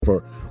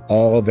for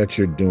all that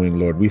you're doing,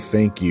 Lord. We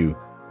thank you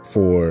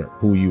for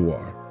who you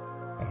are,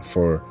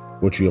 for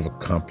what you have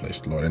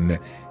accomplished, Lord.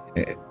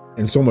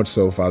 And so much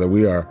so, Father,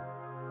 we are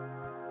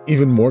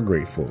even more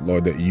grateful,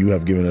 Lord, that you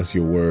have given us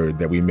your word,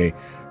 that we may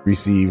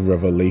receive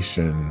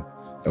revelation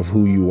of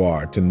who you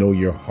are, to know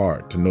your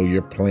heart, to know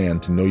your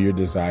plan, to know your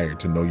desire,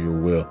 to know your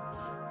will.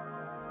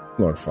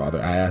 Lord, Father,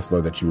 I ask,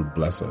 Lord, that you would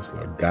bless us,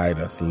 Lord, guide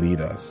us,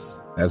 lead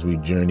us as we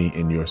journey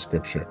in your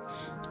scripture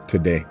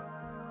today.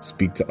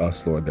 Speak to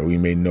us, Lord, that we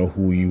may know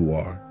who you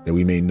are, that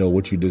we may know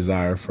what you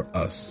desire for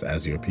us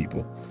as your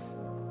people.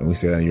 And we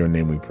say that in your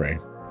name we pray.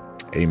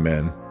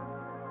 Amen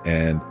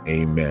and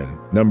amen.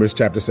 Numbers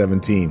chapter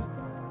 17.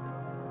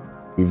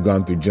 We've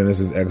gone through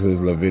Genesis,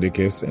 Exodus,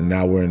 Leviticus, and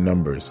now we're in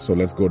Numbers. So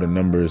let's go to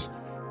Numbers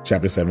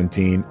chapter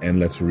 17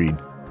 and let's read.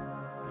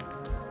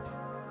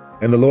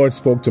 And the Lord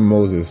spoke to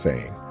Moses,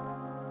 saying,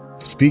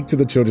 Speak to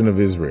the children of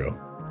Israel,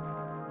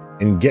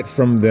 and get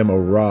from them a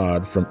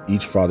rod from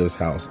each father's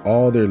house,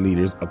 all their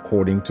leaders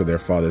according to their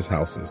father's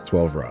houses,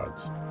 12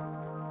 rods.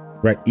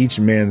 Write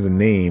each man's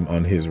name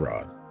on his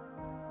rod,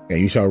 and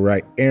you shall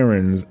write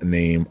Aaron's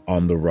name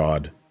on the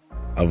rod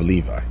of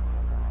Levi.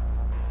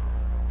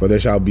 For there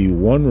shall be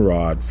one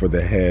rod for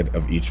the head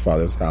of each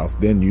father's house.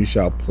 Then you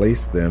shall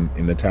place them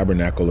in the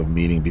tabernacle of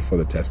meeting before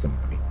the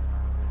testimony,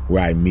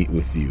 where I meet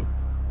with you.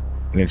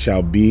 And it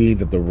shall be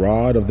that the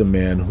rod of the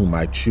man whom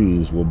I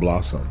choose will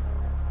blossom.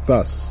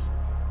 Thus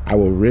I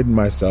will rid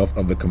myself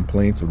of the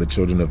complaints of the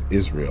children of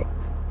Israel,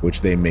 which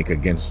they make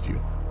against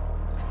you.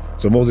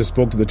 So Moses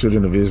spoke to the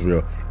children of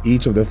Israel.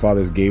 Each of their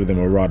fathers gave them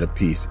a rod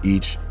apiece,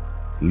 each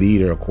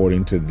leader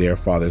according to their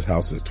father's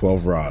houses,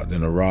 12 rods,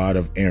 and a rod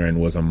of Aaron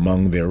was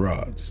among their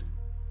rods.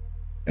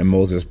 And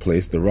Moses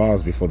placed the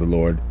rods before the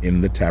Lord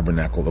in the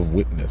tabernacle of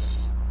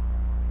witness.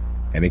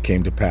 And it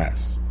came to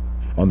pass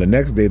on the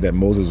next day that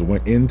Moses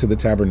went into the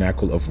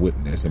tabernacle of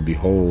witness, and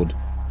behold,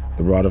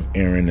 the rod of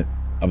Aaron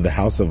of the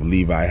house of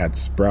Levi had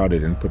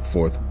sprouted and put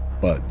forth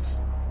buds,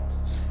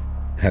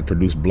 had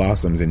produced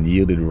blossoms and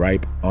yielded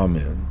ripe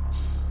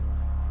almonds.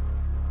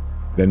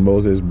 Then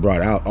Moses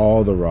brought out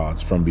all the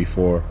rods from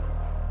before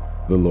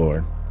the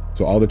Lord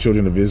to all the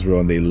children of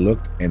Israel, and they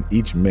looked, and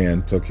each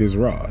man took his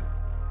rod.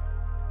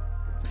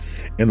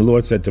 And the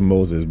Lord said to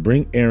Moses,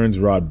 Bring Aaron's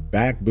rod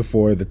back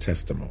before the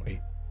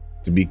testimony,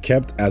 to be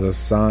kept as a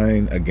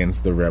sign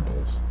against the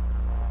rebels,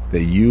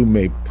 that you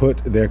may put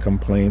their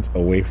complaints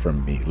away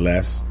from me,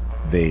 lest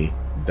they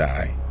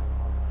die.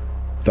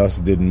 Thus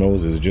did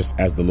Moses, just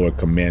as the Lord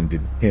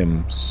commanded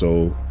him,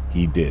 so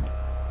he did.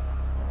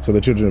 So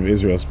the children of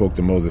Israel spoke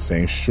to Moses,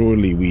 saying,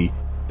 Surely we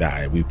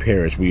die, we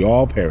perish, we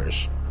all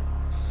perish.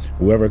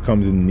 Whoever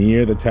comes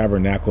near the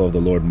tabernacle of the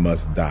Lord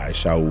must die.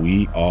 Shall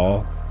we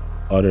all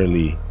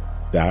utterly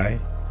die?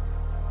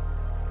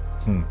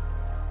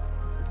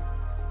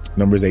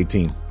 Numbers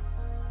 18.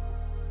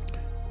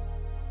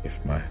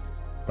 If my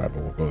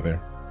Bible will go there.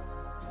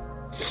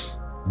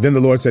 Then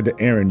the Lord said to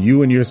Aaron,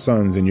 You and your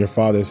sons and your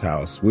father's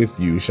house with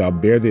you shall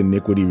bear the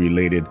iniquity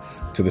related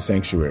to the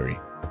sanctuary.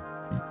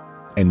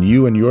 And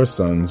you and your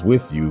sons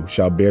with you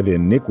shall bear the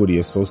iniquity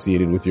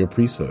associated with your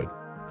priesthood.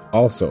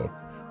 Also,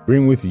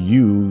 bring with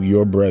you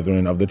your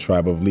brethren of the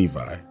tribe of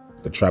Levi,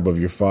 the tribe of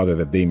your father,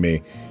 that they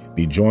may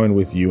be joined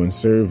with you and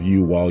serve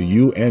you while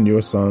you and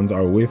your sons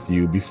are with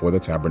you before the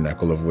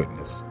tabernacle of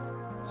witness.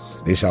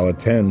 They shall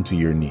attend to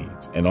your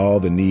needs and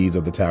all the needs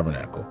of the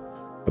tabernacle,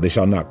 but they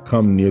shall not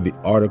come near the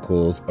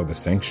articles of the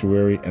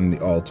sanctuary and the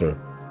altar,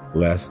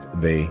 lest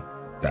they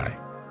die.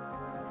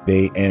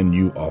 They and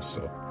you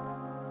also.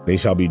 They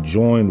shall be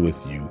joined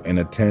with you and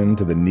attend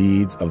to the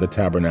needs of the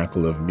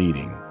tabernacle of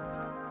meeting,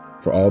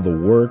 for all the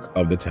work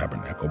of the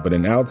tabernacle, but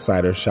an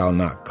outsider shall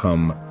not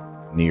come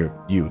near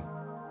you.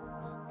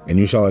 And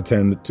you shall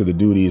attend to the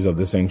duties of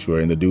the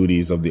sanctuary and the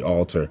duties of the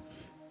altar,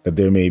 that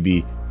there may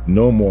be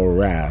no more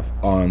wrath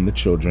on the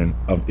children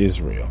of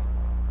Israel.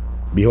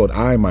 Behold,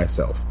 I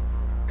myself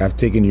have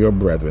taken your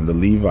brethren, the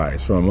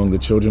Levites, from among the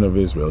children of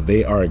Israel.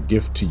 They are a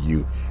gift to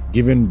you,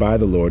 given by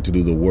the Lord to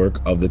do the work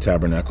of the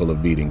tabernacle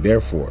of meeting.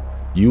 Therefore,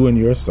 you and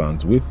your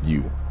sons with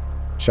you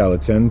shall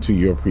attend to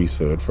your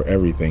priesthood for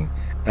everything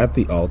at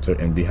the altar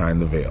and behind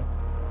the veil,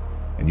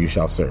 and you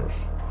shall serve.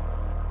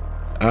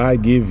 I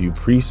give your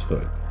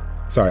priesthood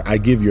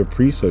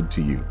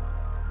to you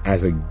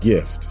as a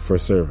gift for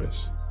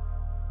service,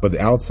 but the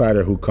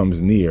outsider who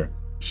comes near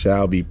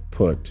shall be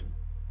put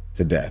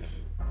to death.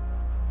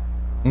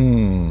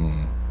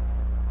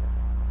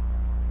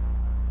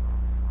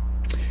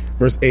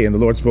 Verse 8, and the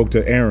Lord spoke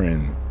to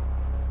Aaron,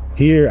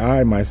 Here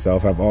I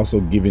myself have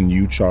also given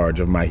you charge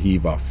of my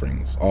heave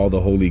offerings, all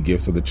the holy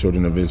gifts of the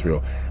children of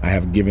Israel. I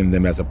have given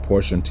them as a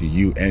portion to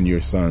you and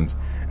your sons,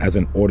 as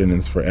an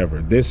ordinance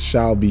forever. This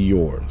shall be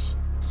yours,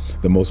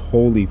 the most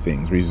holy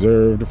things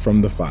reserved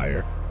from the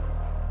fire.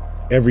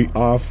 Every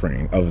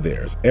offering of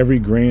theirs, every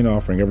grain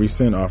offering, every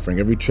sin offering,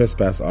 every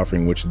trespass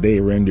offering, which they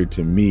render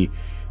to me,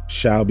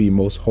 shall be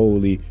most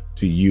holy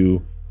to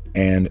you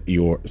and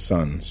your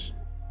sons.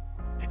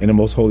 In the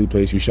most holy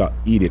place you shall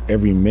eat it.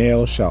 Every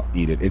male shall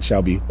eat it. It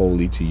shall be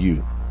holy to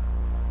you.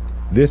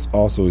 This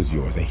also is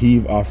yours, a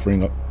heave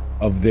offering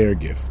of their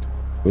gift.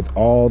 With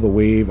all the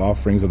wave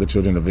offerings of the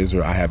children of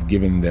Israel, I have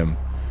given them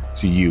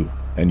to you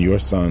and your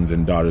sons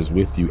and daughters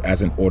with you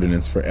as an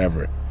ordinance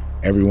forever.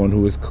 Everyone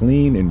who is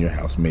clean in your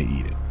house may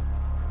eat it.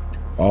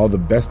 All the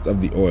best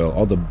of the oil,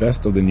 all the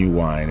best of the new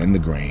wine and the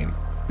grain,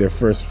 their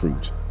first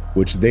fruit,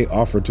 which they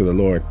offer to the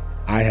Lord,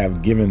 I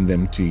have given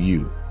them to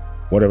you.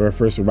 Whatever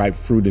first ripe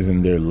fruit is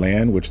in their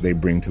land, which they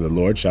bring to the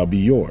Lord, shall be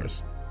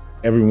yours.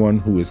 Everyone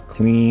who is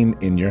clean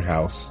in your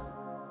house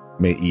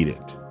may eat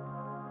it.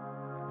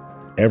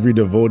 Every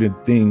devoted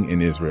thing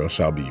in Israel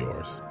shall be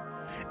yours.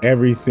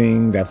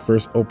 Everything that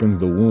first opens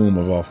the womb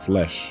of all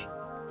flesh,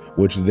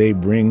 which they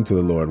bring to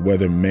the Lord,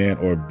 whether man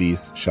or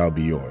beast, shall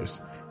be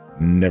yours.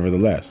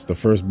 Nevertheless, the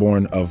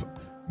firstborn of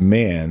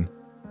man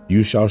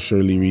you shall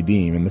surely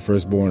redeem, and the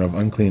firstborn of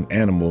unclean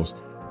animals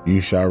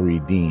you shall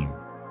redeem.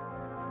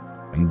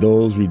 And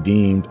those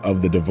redeemed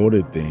of the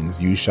devoted things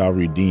you shall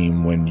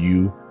redeem when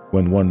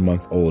 1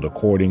 month old,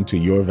 according to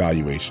your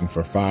valuation,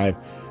 for 5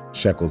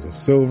 shekels of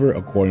silver,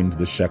 according to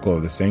the shekel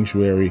of the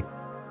sanctuary,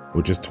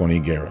 which is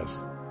 20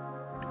 gerahs.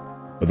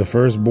 But the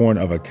firstborn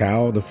of a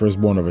cow, the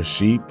firstborn of a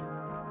sheep,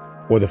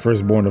 or the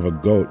firstborn of a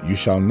goat, you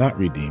shall not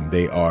redeem.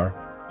 They are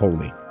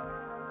holy.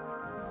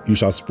 You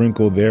shall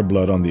sprinkle their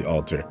blood on the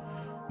altar.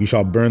 You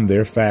shall burn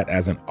their fat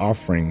as an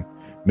offering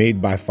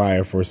made by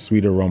fire for a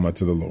sweet aroma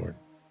to the Lord.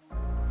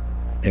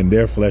 And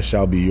their flesh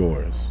shall be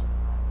yours,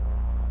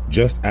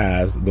 just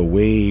as the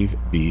wave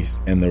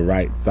beast and the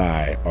right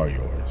thigh are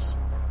yours.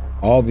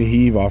 All the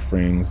heave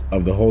offerings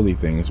of the holy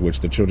things which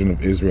the children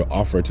of Israel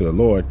offer to the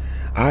Lord,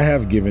 I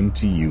have given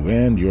to you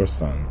and your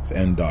sons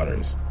and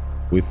daughters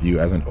with you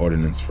as an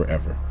ordinance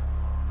forever.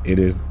 It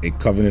is a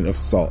covenant of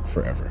salt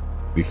forever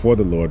before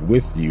the Lord,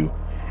 with you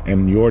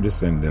and your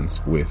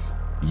descendants with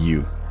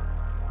you.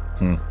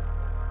 Then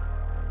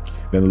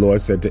the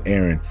Lord said to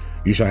Aaron,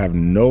 you shall have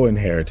no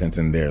inheritance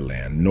in their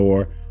land,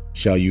 nor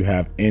shall you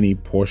have any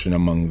portion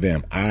among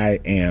them. I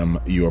am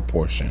your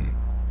portion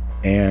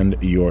and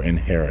your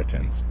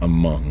inheritance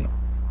among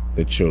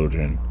the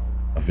children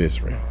of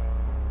Israel.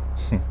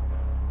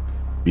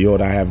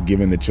 Behold, I have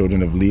given the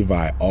children of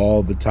Levi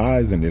all the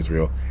tithes in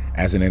Israel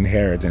as an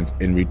inheritance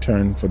in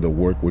return for the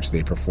work which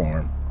they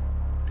perform,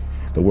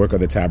 the work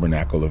of the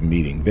tabernacle of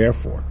meeting.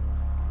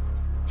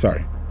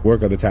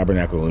 Work of the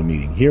tabernacle of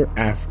meeting.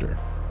 Hereafter,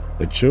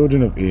 the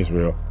children of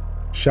Israel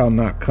shall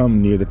not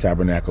come near the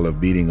tabernacle of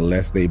meeting,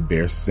 lest they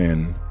bear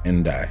sin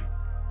and die.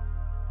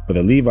 For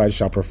the Levites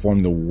shall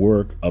perform the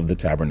work of the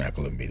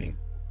tabernacle of meeting.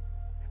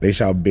 They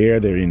shall bear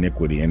their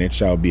iniquity, and it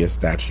shall be a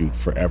statute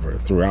forever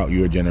throughout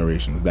your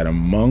generations, that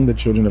among the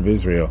children of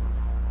Israel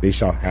they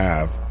shall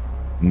have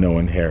no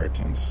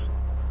inheritance.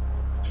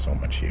 So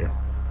much here.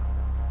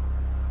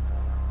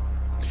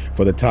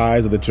 For the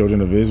tithes of the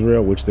children of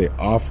Israel, which they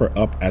offer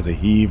up as a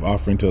heave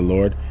offering to the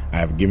Lord, I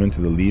have given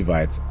to the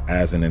Levites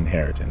as an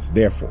inheritance.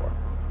 Therefore,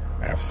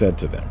 I have said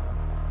to them,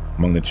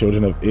 among the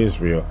children of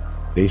Israel,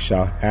 they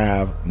shall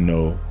have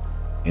no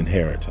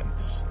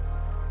inheritance.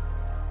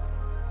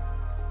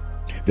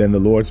 Then the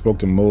Lord spoke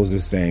to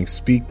Moses, saying,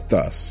 speak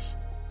thus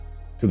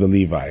to the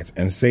Levites,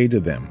 and say to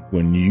them,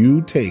 when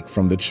you take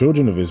from the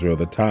children of Israel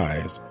the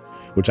tithes,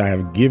 which I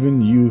have given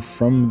you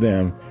from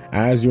them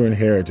as your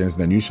inheritance,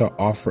 then you shall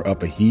offer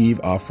up a heave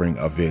offering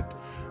of it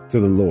to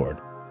the Lord,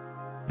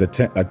 a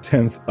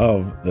tenth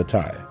of the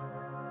tithe.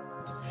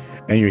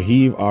 And your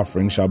heave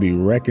offering shall be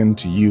reckoned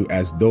to you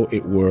as though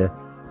it were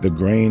the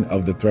grain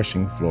of the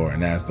threshing floor,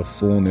 and as the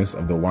fullness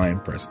of the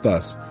winepress.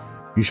 Thus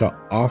you shall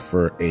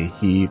offer a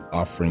heave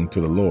offering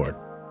to the Lord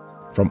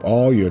from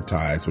all your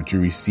tithes which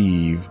you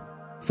receive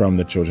from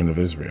the children of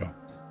Israel.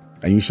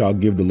 And you shall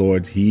give the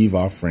Lord's heave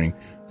offering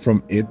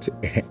from it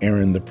to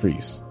Aaron the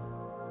priest.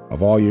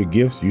 Of all your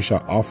gifts you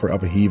shall offer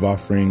up a heave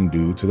offering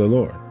due to the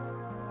Lord,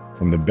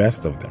 from the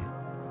best of them,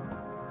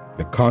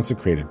 the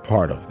consecrated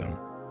part of them.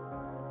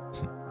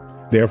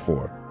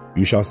 Therefore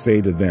you shall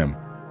say to them,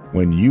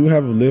 when you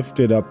have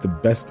lifted up the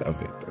best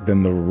of it,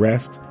 then the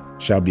rest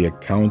shall be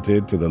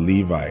accounted to the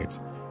Levites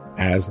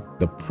as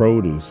the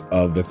produce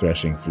of the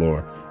threshing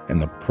floor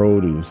and the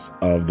produce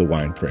of the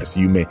winepress.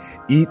 You may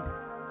eat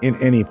in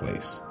any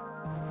place,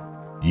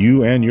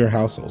 you and your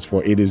households,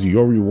 for it is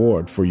your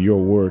reward for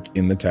your work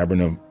in the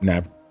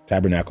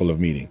tabernacle of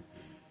meeting.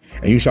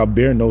 And you shall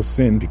bear no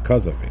sin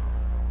because of it,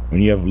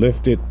 when you have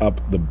lifted up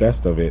the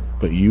best of it,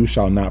 but you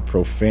shall not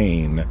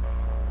profane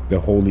the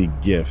holy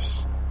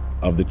gifts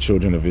of the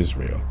children of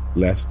Israel,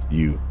 lest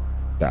you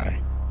die.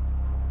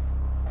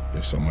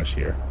 There's so much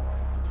here.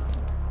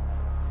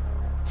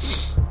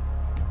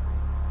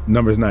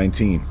 Numbers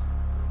 19.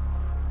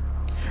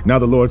 Now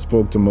the Lord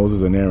spoke to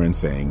Moses and Aaron,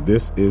 saying,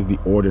 this is the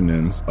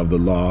ordinance of the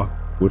law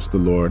which the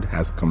Lord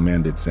has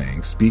commanded,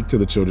 saying, speak to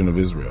the children of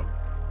Israel,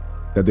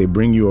 that they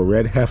bring you a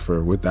red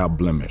heifer without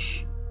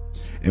blemish,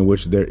 in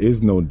which there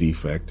is no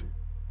defect,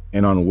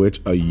 and on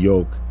which a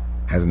yoke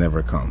has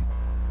never come.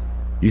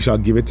 You shall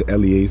give it to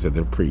Eleazar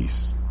the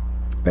priest,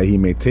 that he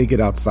may take it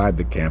outside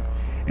the camp,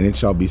 and it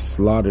shall be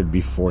slaughtered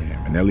before him.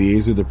 And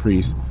Eleazar the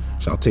priest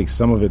shall take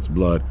some of its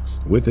blood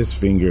with his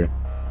finger,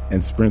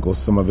 and sprinkle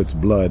some of its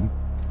blood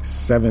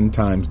 7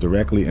 times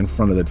directly in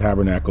front of the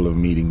tabernacle of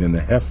meeting. Then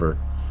the heifer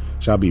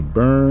shall be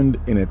burned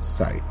in his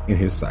sight.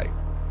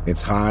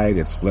 Its hide,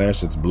 its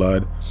flesh, its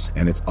blood,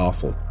 and its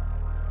offal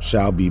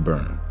shall be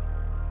burned.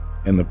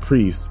 And the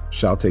priest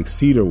shall take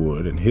cedar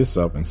wood and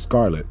hyssop and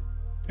scarlet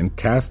and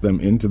cast them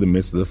into the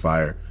midst of the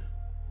fire,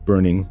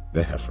 burning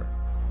the heifer.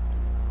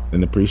 Then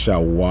the priest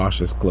shall wash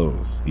his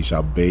clothes. He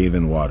shall bathe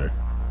in water.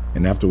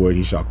 And afterward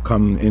he shall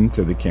come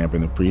into the camp,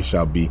 and the priest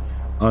shall be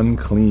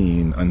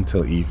unclean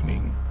until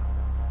evening.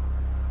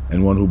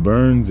 And one who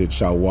burns it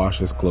shall wash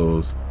his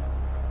clothes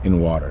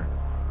in water,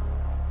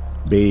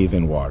 bathe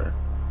in water,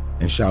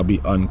 and shall be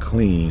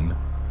unclean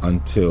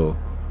until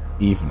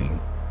evening.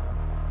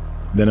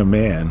 Then a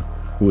man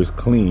who is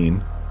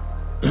clean,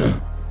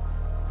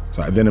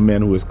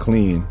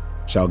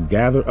 shall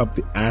gather up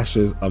the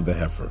ashes of the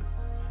heifer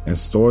and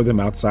store them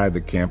outside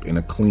the camp in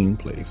a clean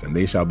place, and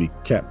they shall be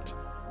kept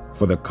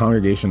for the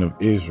congregation of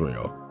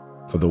Israel,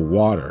 for the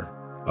water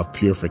of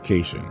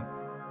purification.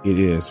 It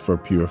is for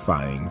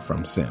purifying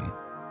from sin.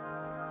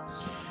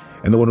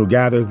 And the one who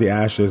gathers the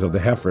ashes of the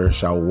heifer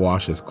shall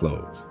wash his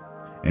clothes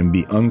and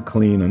be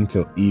unclean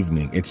until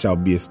evening. It shall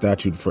be a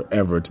statute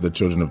forever to the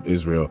children of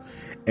Israel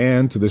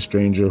and to the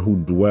stranger who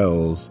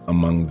dwells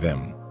among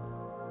them.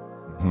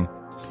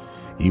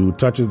 He who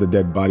touches the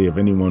dead body of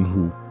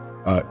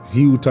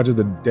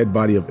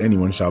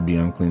anyone shall be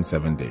unclean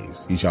 7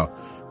 days. He shall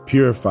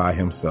purify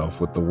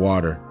himself with the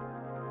water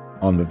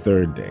on the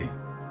 3rd day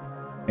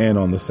and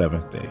on the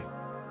 7th day.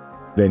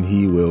 Then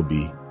he will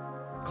be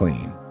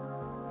clean.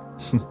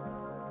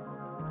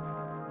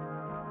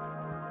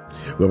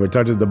 Whoever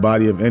touches the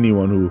body of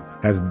anyone who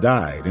has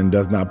died and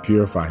does not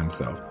purify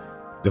himself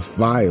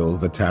defiles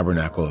the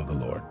tabernacle of the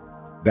Lord.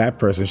 That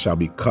person shall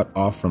be cut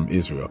off from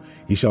Israel.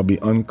 He shall be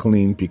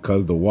unclean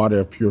because the water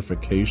of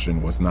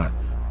purification was not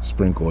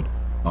sprinkled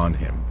on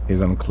him.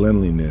 His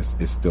uncleanliness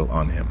is still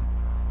on him.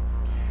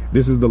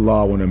 This is the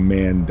law when a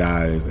man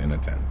dies in a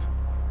tent.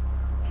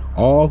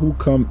 All who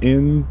come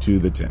into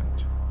the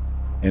tent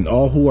and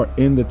all who are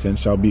in the tent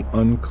shall be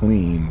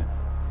unclean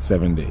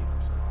 7 days.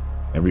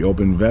 Every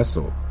open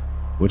vessel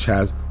which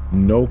has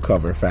no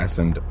cover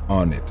fastened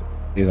on it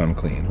is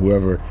unclean.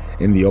 Whoever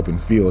in the open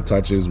field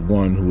touches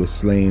one who is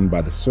slain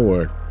by the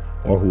sword,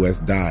 or who has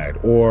died,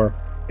 or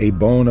a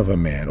bone of a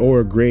man, or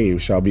a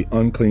grave, shall be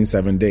unclean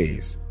 7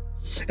 days.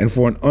 And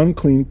for an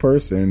unclean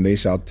person they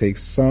shall take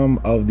some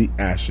of the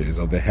ashes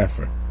of the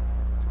heifer,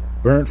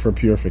 burnt for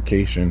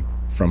purification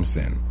from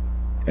sin,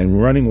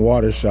 and running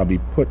water shall be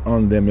put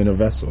on them in a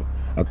vessel.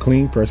 A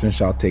clean person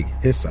shall take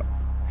hyssop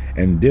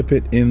and dip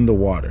it in the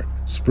water,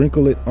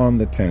 sprinkle it on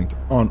the tent,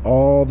 on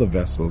all the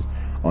vessels,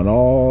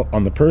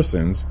 on the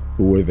persons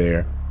who were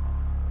there,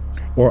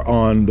 or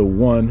on the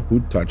one who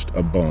touched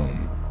a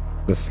bone,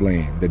 the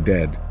slain, the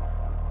dead,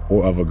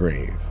 or of a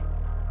grave.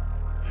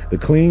 The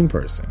clean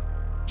person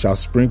shall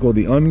sprinkle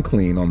the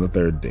unclean on the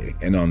 3rd day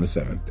and on the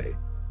 7th day.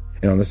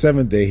 And on the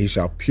 7th day he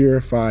shall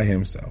purify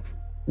himself,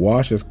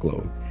 wash his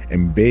clothes,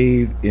 and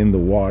bathe in the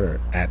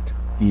water at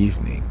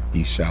evening.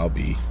 He shall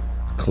be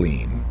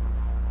clean.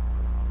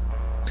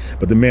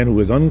 But the man who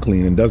is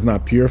unclean and does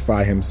not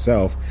purify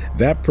himself,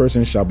 that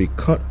person shall be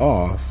cut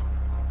off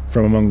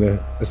from among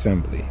the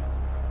assembly,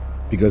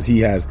 because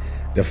he has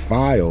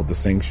defiled the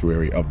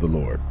sanctuary of the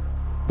Lord.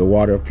 The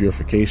water of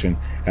purification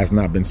has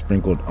not been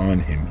sprinkled on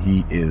him.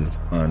 He is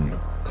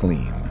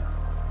unclean.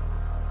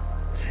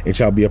 It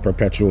shall be a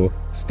perpetual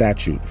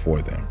statute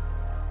for them.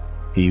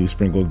 He who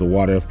sprinkles the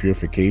water of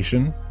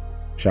purification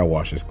shall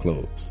wash his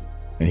clothes,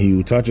 and he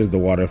who touches the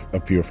water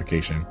of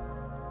purification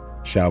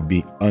shall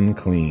be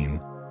unclean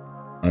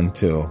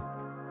until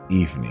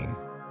evening.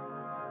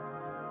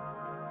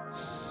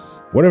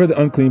 Whatever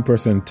the unclean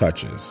person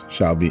touches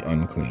shall be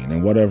unclean,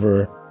 and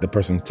whatever the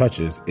person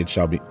touches, it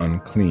shall be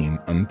unclean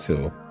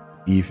until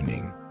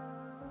evening.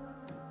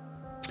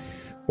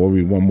 We'll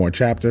read one more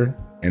chapter,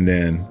 and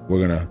then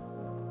we're going to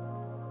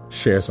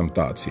share some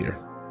thoughts here.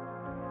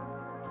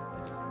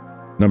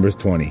 Numbers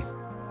 20.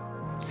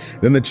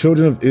 Then the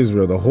children of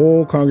Israel, the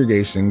whole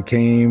congregation,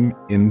 came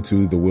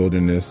into the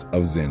wilderness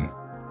of Zin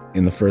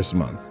in the 1st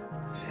month.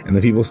 And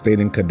the people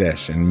stayed in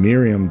Kadesh, and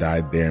Miriam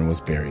died there and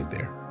was buried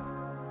there.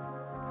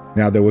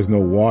 Now there was no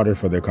water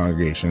for their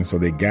congregation, so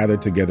they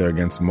gathered together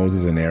against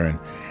Moses and Aaron,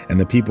 and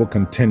the people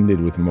contended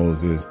with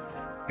Moses,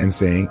 and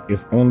saying,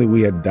 "If only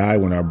we had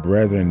died when our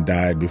brethren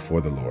died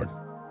before the Lord.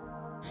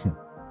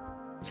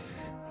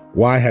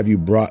 Why have you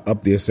brought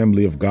up the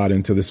assembly of God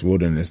into this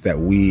wilderness,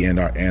 that we and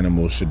our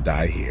animals should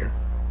die here?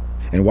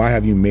 And why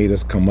have you made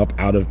us come up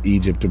out of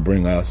Egypt to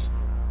bring us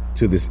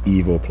to this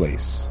evil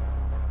place?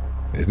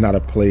 It is not a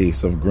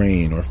place of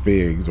grain or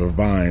figs or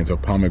vines or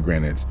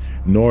pomegranates,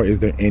 nor is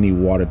there any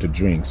water to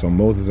drink." So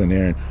Moses and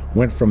Aaron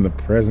went from the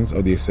presence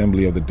of the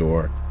assembly of the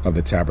door of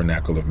the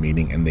tabernacle of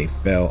meeting, and they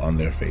fell on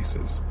their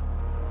faces.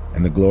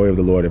 And the glory of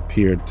the Lord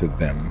appeared to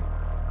them.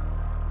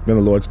 Then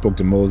the Lord spoke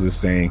to Moses,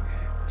 saying,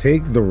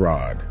 "Take the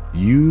rod,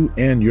 you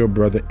and your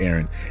brother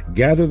Aaron,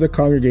 gather the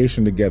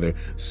congregation together,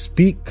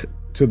 speak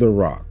to the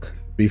rock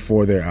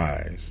before their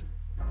eyes,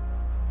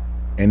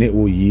 and it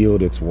will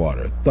yield its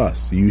water.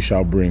 Thus you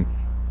shall bring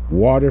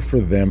water for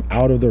them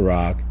out of the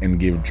rock and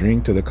give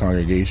drink to the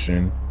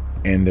congregation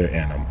and their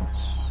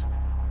animals.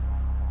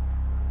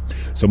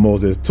 So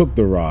Moses took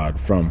the rod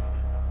from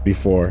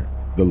before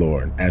the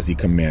Lord as he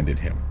commanded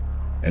him.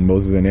 And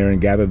Moses and Aaron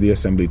gathered the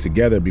assembly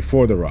together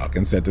before the rock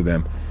and said to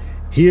them,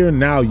 "Hear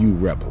now, you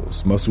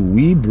rebels, must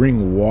we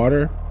bring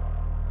water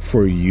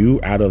for you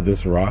out of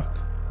this rock?"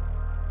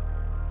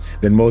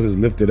 Then Moses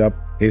lifted up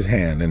his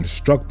hand and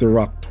struck the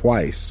rock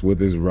twice with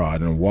his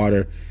rod, and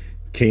water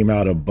came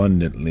out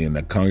abundantly, and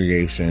the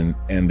congregation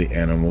and the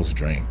animals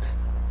drank.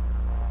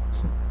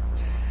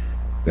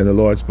 Then the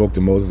Lord spoke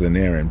to Moses and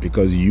Aaron,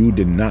 "Because you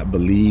did not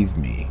believe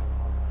me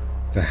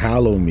to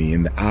hallow me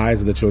in the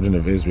eyes of the children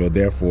of Israel,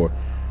 therefore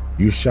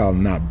you shall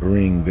not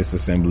bring this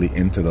assembly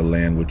into the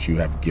land which you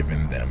have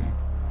given them."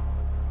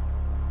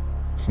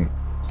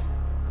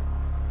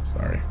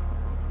 Sorry.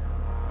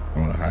 I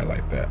want to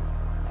highlight that.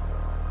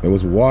 There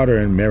was water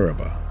in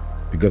Meribah,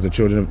 because the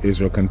children of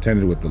Israel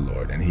contended with the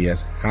Lord, and he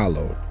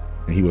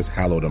was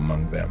hallowed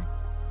among them.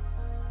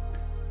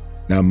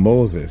 Now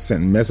Moses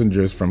sent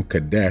messengers from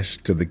Kadesh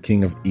to the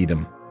king of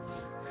Edom.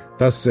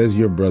 "Thus says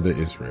your brother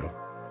Israel,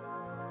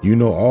 you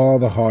know all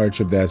the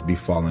hardship that has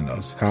befallen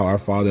us, how our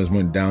fathers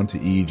went down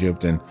to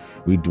Egypt, and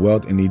we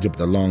dwelt in Egypt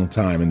a long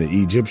time, and the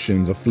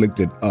Egyptians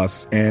afflicted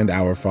us and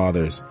our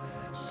fathers.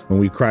 When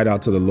we cried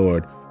out to the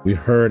Lord, we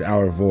heard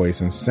our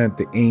voice and sent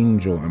the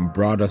angel and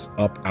brought us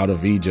up out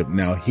of Egypt.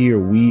 Now here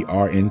we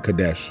are in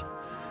Kadesh,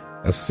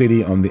 a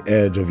city on the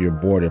edge of your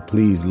border.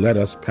 Please let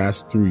us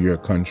pass through your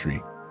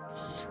country.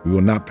 We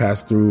will not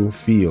pass through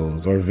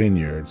fields or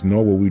vineyards,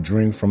 nor will we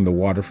drink from the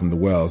water from the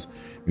wells.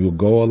 We will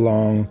go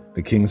along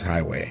the king's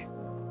highway,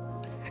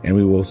 and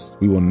we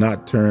will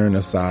not turn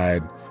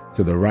aside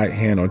to the right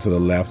hand or to the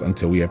left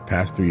until we have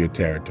passed through your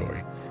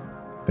territory."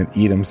 Then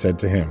Edom said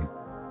to him,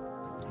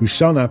 "You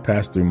shall not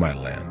pass through my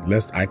land,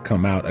 lest I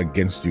come out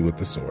against you with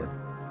the sword."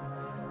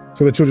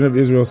 So the children of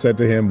Israel said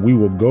to him, "We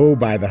will go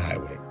by the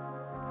highway,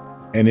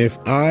 and if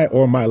I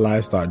or my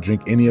livestock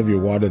drink any of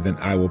your water, then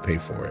I will pay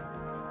for it.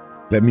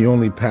 Let me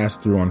only pass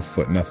through on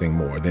foot, nothing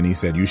more." Then he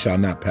said, "You shall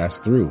not pass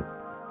through."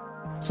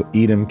 So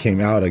Edom came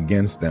out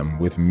against them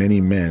with many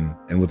men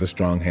and with a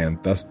strong hand.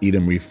 Thus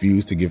Edom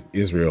refused to give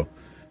Israel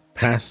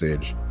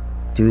passage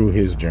through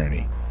his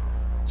journey.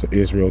 So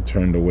Israel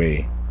turned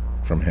away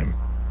from him.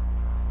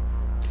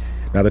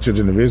 Now the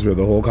children of Israel,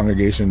 the whole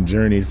congregation,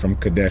 journeyed from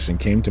Kadesh and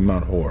came to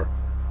Mount Hor.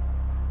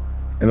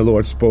 And the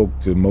Lord spoke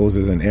to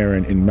Moses and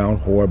Aaron in Mount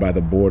Hor by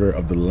the border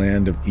of the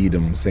land of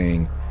Edom,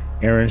 saying,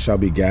 "Aaron shall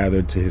be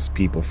gathered to his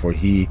people, for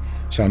he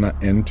shall not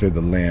enter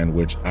the land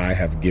which I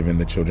have given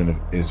the children of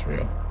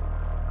Israel,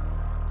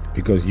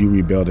 because you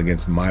rebelled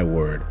against my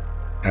word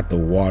at the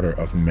water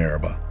of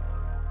Meribah.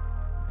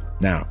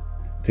 Now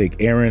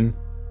take Aaron,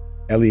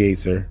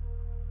 Eleazar."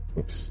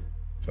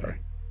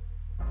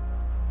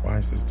 Why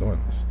is this doing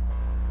this?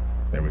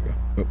 There we go.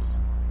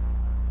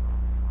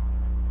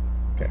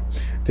 Okay.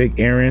 "Take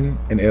Aaron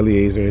and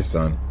Eleazar his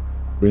son,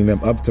 bring them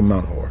up to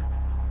Mount Hor,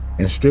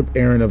 and strip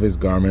Aaron of his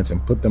garments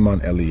and put them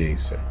on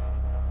Eleazar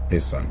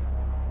his son.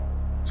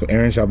 So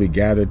Aaron shall be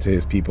gathered to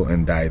his people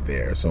and die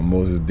there." So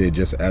Moses did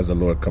just as the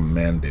Lord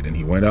commanded, and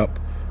he went up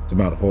to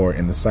Mount Hor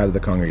in the sight of the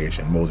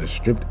congregation. Moses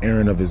stripped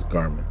Aaron of his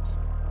garments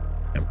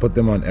and put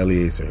them on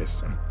Eleazar his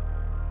son,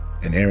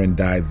 and Aaron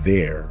died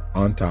there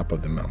on top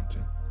of the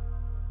mountain.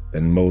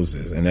 Then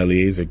Moses and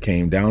Eleazar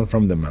came down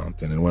from the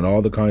mountain, and when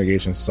all the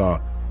congregation saw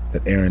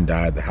that Aaron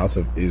died, the house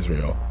of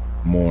Israel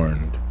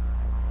mourned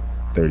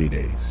 30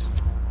 days.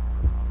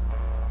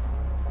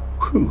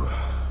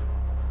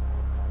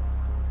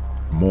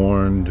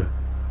 Mourned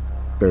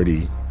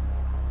 30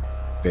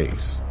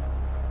 days.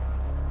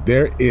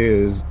 There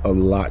is a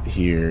lot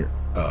here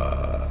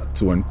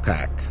to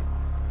unpack.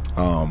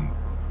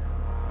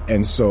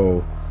 And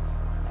so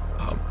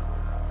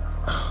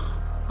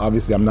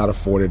obviously I'm not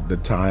afforded the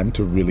time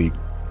to really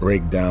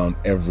break down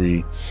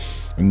every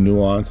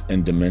nuance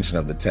and dimension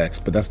of the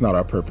text, but that's not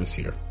our purpose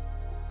here.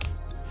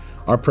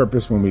 Our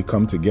purpose when we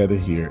come together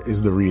here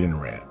is the read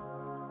and rant.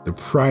 The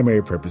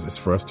primary purpose is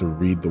for us to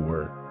read the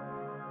word.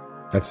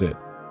 That's it.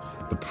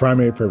 The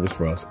primary purpose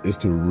for us is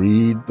to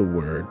read the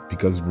word,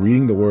 because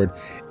reading the word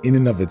in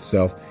and of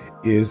itself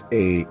is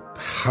a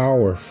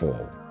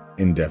powerful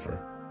endeavor.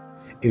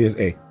 It is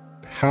a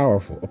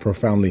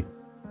profoundly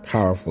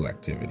powerful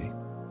activity.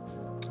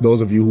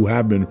 Those of you who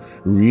have been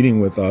reading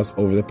with us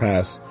over the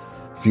past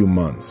few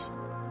months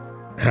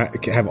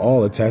have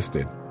all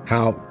attested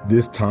how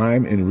this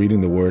time in reading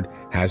the word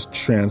has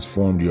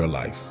transformed your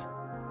life,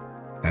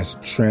 has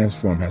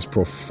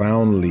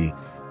profoundly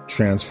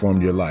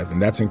transformed your life.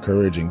 And that's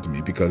encouraging to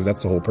me, because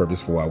that's the whole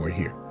purpose for why we're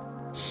here.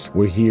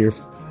 We're here,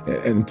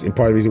 and part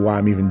of the reason why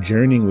I'm even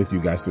journeying with you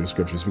guys through the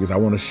scriptures, because I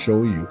want to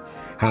show you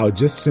how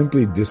just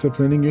simply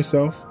disciplining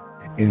yourself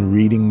in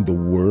reading the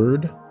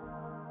word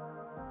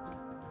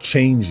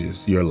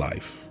changes your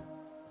life.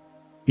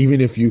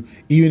 Even if you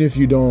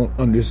don't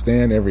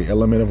understand every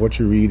element of what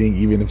you're reading,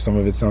 even if some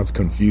of it sounds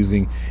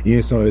confusing, even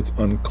if some of it's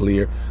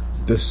unclear,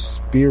 The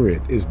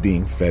spirit is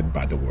being fed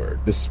by the word.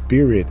 The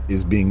spirit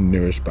is being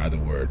nourished by the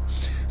word.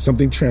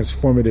 Something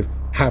transformative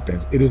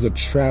happens. It is a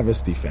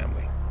travesty,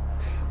 family,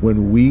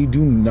 when we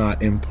do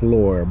not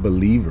implore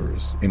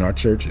believers in our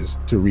churches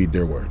to read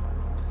their word.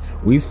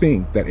 We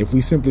think that if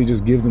we simply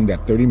just give them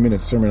that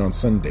 30-minute sermon on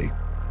Sunday,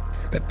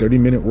 that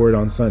 30-minute word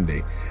on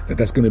Sunday,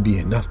 that's going to be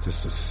enough to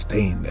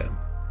sustain them,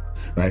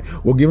 right?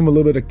 We'll give them a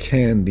little bit of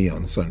candy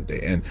on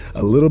Sunday and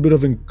a little bit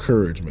of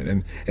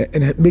encouragement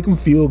and make them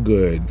feel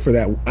good for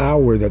that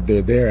hour that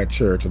they're there at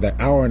church, or that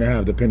hour and a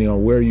half, depending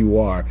on where you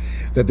are,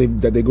 that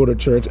they go to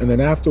church, and then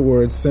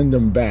afterwards send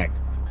them back,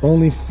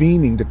 only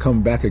fiending to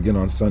come back again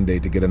on Sunday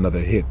to get another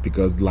hit,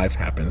 because life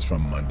happens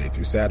from Monday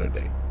through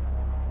Saturday.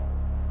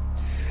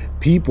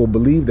 People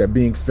believe that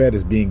being fed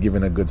is being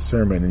given a good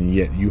sermon, and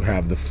yet you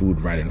have the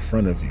food right in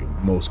front of you.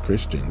 Most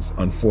Christians,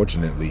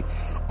 unfortunately,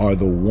 are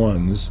the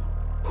ones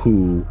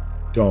who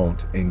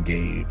don't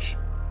engage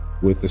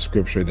with the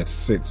scripture that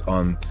sits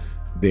on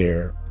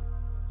their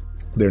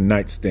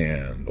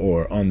nightstand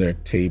or on their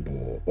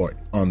table or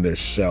on their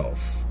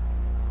shelf.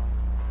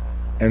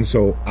 And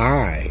so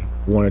I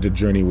wanted to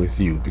journey with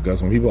you,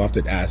 because when people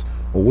often ask,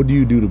 well, what do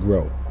you do to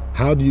grow?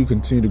 How do you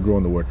continue to grow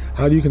in the word?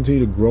 How do you continue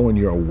to grow in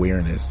your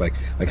awareness? Like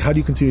how do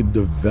you continue to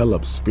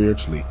develop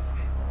spiritually?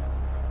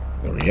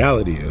 The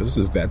reality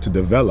is that to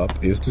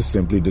develop is to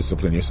simply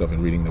discipline yourself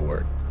in reading the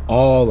word.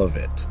 All of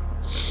it.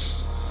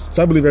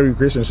 So I believe every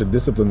Christian should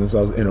discipline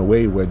themselves in a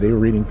way where they're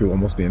reading through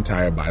almost the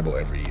entire Bible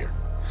every year.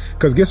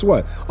 Because guess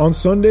what? On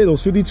Sunday,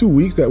 those 52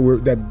 weeks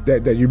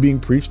that you're being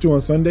preached to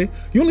on Sunday,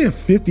 you only have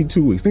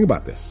 52 weeks. Think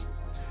about this.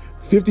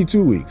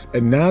 52 weeks.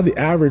 And now the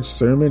average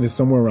sermon is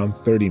somewhere around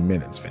 30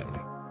 minutes, family.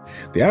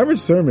 The average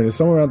sermon is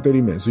somewhere around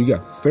 30 minutes. So you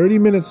got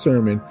 30-minute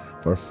sermon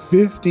for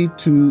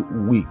 52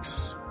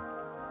 weeks.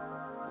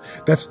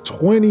 That's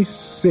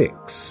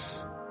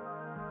 26.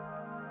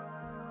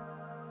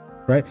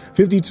 Right?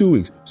 52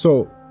 weeks.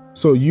 So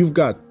you've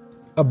got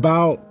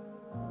about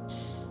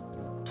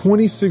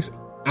 26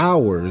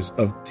 hours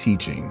of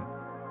teaching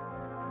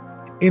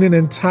in an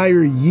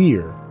entire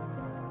year.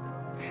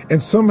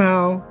 And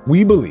somehow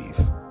we believe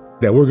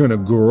that we're going to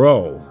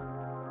grow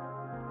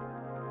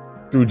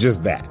through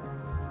just that.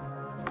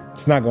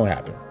 It's not going to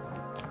happen.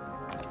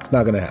 It's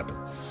not going to happen.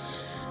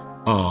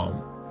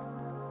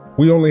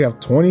 We only have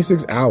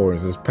 26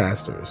 hours as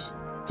pastors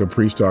to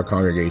preach to our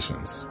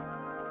congregations.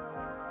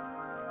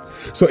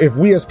 So if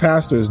we as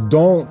pastors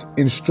don't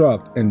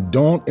instruct and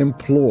don't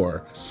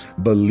implore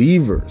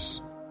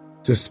believers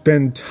to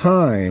spend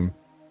time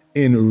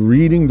in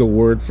reading the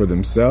word for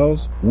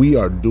themselves, we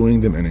are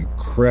doing them an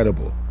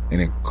incredible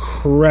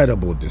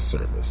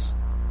disservice.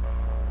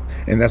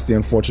 And that's the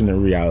unfortunate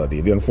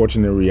reality. The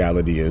unfortunate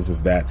reality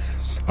is that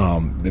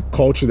the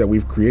culture that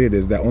we've created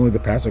is that only the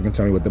pastor can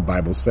tell me what the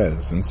Bible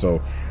says. And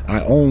so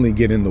I only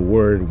get in the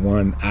word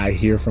when I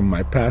hear from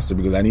my pastor,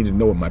 because I need to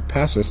know what my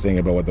pastor is saying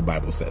about what the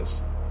Bible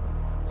says.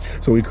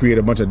 So we create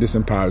a bunch of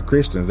disempowered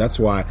Christians. That's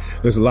why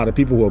there's a lot of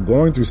people who are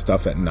going through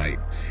stuff at night,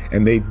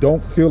 and they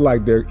don't feel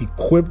like they're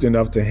equipped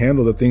enough to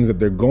handle the things that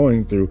they're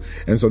going through.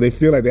 And so they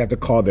feel like they have to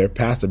call their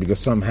pastor, because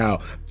somehow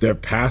their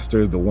pastor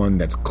is the one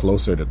that's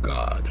closer to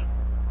God.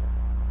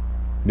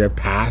 Their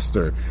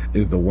pastor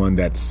is the one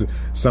that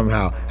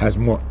somehow has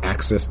more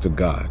access to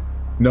God.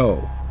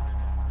 No,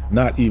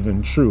 not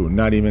even true,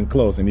 not even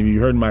close. And if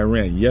you heard my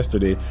rant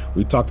yesterday,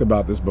 we talked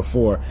about this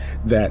before,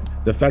 that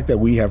the fact that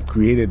we have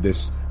created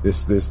this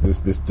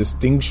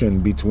distinction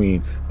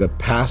between the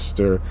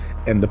pastor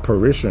and the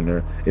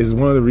parishioner is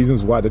one of the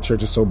reasons why the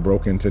church is so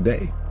broken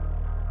today.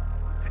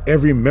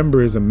 Every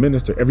member is a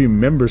minister. Every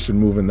member should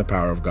move in the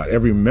power of God.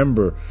 Every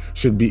member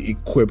should be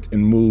equipped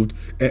and moved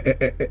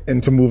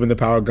and to move in the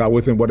power of God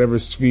within whatever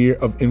sphere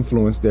of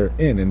influence they're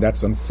in. And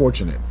that's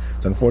unfortunate.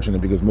 It's unfortunate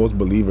because most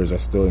believers are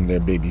still in their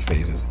baby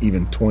phases,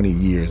 even 20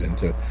 years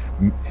into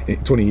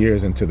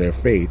their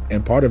faith.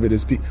 And part of it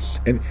is,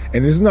 and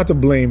this is not to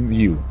blame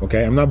you.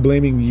 Okay. I'm not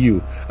blaming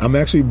you. I'm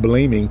actually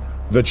blaming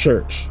the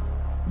church,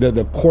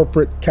 the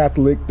corporate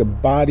Catholic, the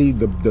body,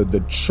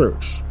 the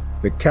church.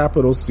 The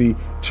capital C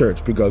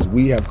church, because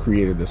we have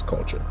created this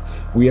culture.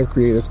 We have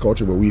created this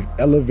culture where we've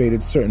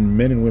elevated certain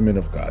men and women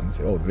of God and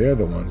say, oh, they're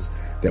the ones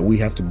that we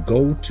have to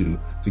go to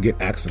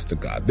get access to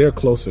God. They're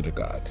closer to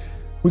God.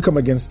 We come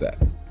against that.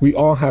 We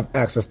all have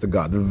access to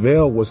God. The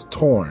veil was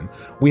torn.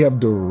 We have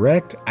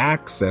direct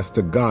access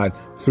to God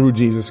through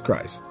Jesus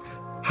Christ.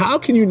 How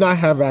can you not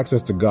have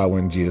access to God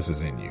when Jesus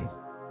is in you?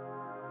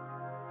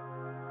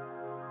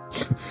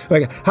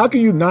 Like, how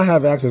can you not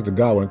have access to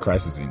God when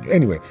Christ is in you?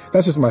 Anyway,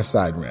 that's just my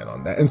side rant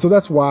on that. And so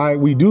that's why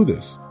we do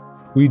this.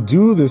 We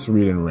do this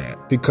read and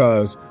rant,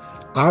 because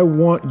I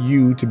want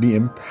you to be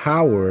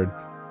empowered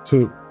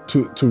to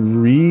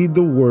read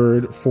the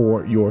word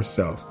for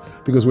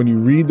yourself. Because when you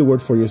read the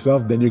word for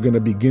yourself, then you're going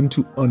to begin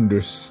to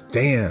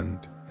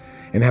understand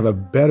and have a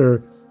better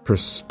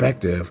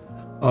perspective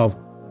of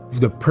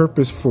the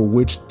purpose for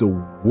which the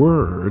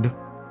word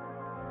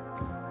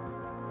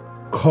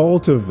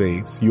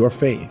cultivates your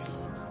faith.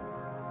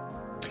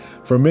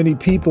 For many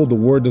people, the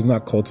word does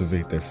not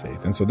cultivate their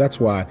faith. And so that's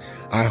why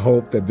I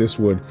hope that this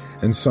would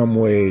in some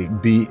way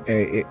be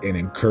an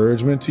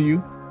encouragement to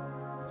you.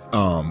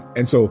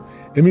 And so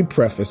let me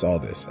preface all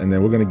this, and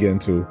then we're going to get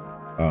into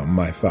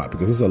my thought,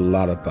 because there's a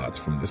lot of thoughts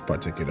from this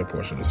particular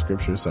portion of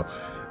scripture. So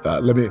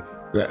let me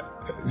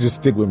just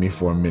stick with me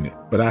for a minute.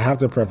 But I have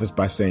to preface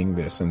by saying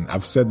this, and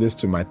I've said this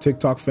to my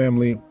TikTok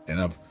family, and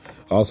I've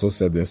also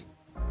said this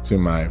to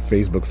my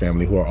Facebook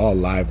family, who are all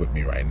live with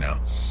me right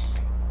now.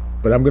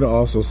 But I'm going to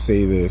also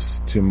say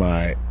this to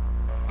my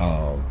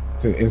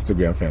to the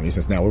Instagram family,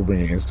 since now we're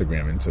bringing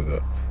Instagram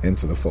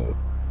into the fold.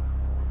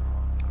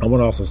 I want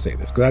to also say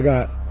this,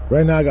 because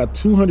right now I got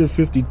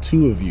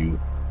 252 of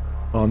you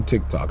on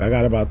TikTok. I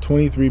got about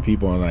 23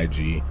 people on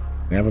IG,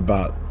 and I have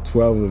about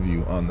 12 of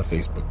you on the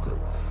Facebook group.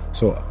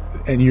 So,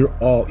 and you're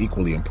all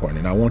equally important,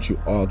 and I want you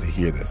all to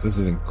hear this. This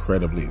is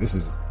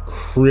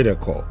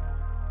critical.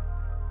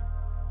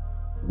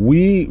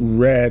 We're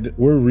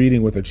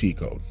reading with a cheat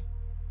code.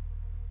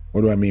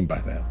 What do I mean by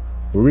that?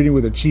 We're reading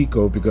with a cheat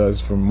code because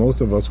for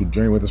most of us who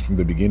journey with us from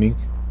the beginning,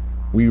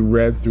 we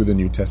read through the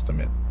New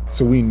Testament.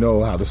 So we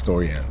know how the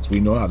story ends. We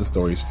know how the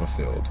story is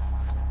fulfilled.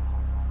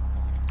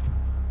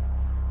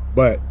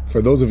 But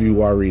for those of you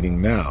who are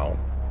reading now,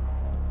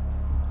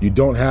 you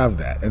don't have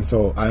that. And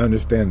so I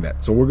understand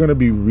that. So we're going to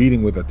be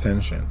reading with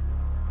attention.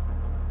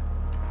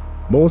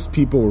 Most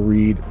people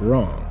read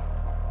wrong.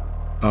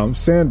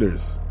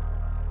 Sanders,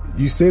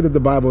 you say that the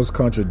Bible is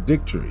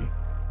contradictory.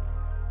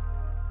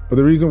 But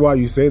the reason why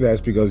you say that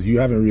is because you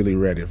haven't really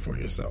read it for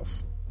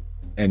yourself.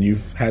 And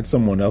you've had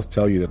someone else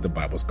tell you that the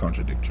Bible is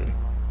contradictory.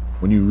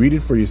 When you read it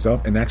for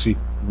yourself and actually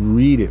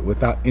read it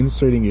without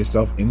inserting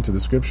yourself into the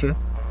scripture,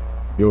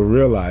 you'll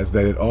realize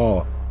that it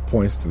all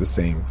points to the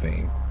same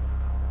thing.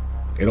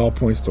 It all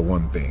points to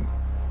one thing.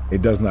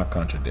 It does not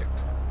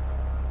contradict.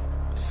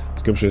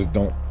 Scriptures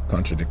don't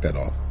contradict at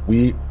all.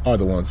 We are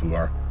the ones who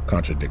are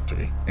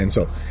contradictory. And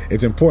so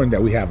it's important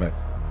that we have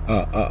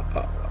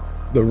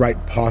the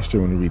right posture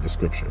when we read the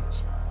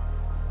scriptures.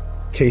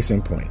 Case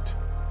in point,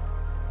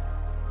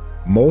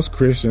 most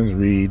Christians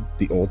read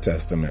the Old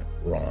Testament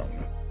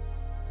wrong.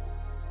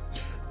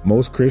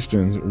 Most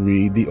Christians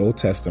read the Old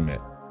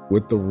Testament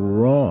with the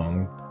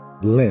wrong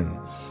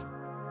lens,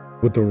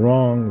 with the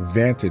wrong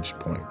vantage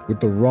point,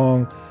 with the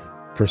wrong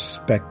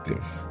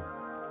perspective.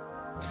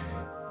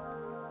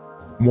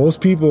 Most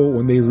people,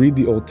 when they read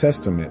the Old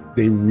Testament,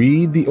 they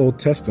read the Old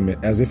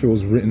Testament as if it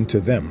was written to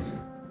them.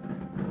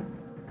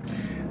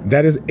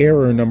 That is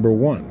error number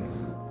one.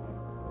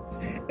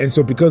 And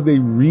so because they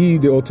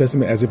read the Old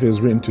Testament as if it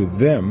was written to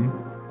them,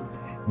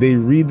 they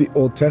read the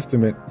Old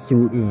Testament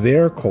through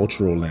their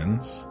cultural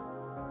lens,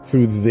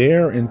 through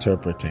their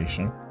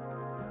interpretation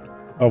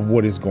of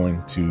what is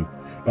going to,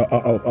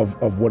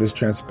 of what is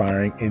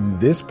transpiring in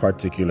this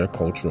particular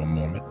cultural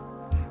moment.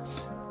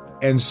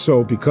 And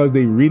so because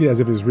they read it as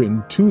if it's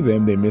written to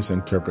them, they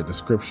misinterpret the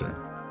scripture.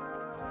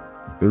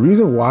 The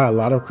reason why a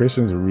lot of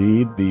Christians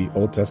read the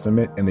Old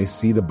Testament and they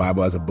see the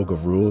Bible as a book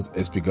of rules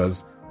is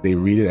because they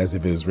read it as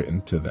if it is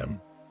written to them.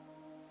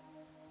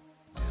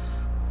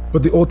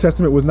 But the Old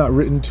Testament was not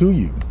written to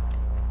you.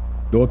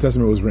 The Old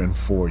Testament was written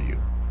for you.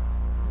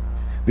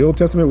 The Old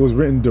Testament was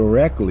written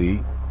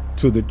directly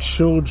to the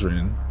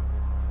children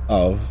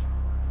of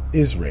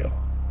Israel.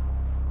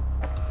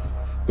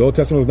 The Old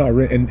Testament was not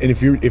written, and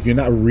if you're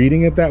not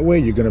reading it that way,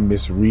 you're going to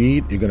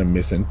misread, you're going to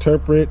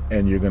misinterpret,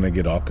 and you're going to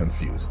get all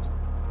confused.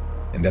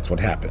 And that's what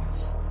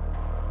happens.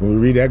 When we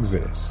read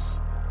Exodus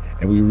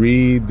and we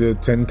read the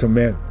Ten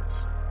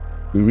Commandments,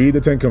 we read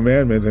the Ten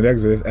Commandments in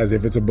Exodus as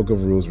if it's a book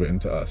of rules written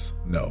to us.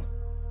 No.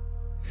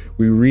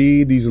 We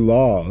read these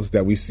laws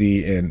that we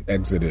see in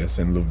Exodus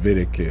and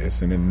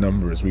Leviticus and in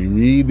Numbers. We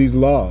read these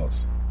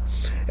laws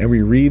and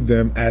we read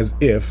them as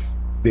if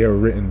they are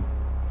written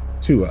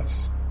to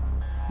us.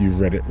 You've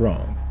read it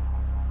wrong.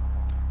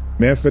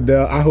 Man,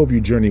 Fidel, I hope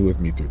you journey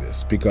with me through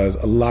this, because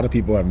a lot of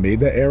people have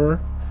made that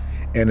error.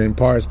 And in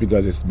part, it's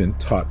because it's been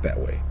taught that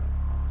way.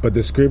 But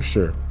the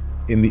scripture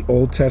in the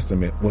Old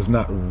Testament was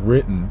not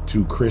written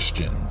to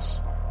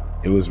Christians.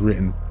 It was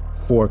written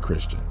for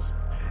Christians.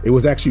 It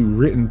was actually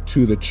written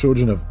to the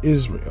children of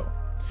Israel.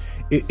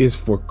 It is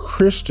for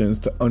Christians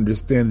to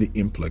understand the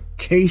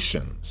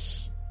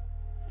implications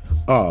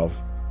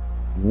of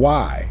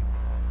why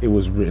it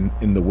was written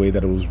in the way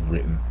that it was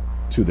written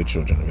to the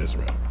children of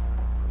Israel.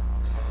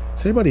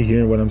 Is everybody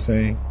hearing what I'm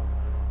saying?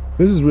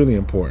 This is really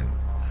important.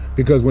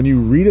 Because when you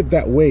read it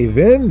that way,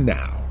 then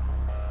now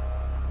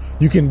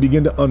you can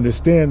begin to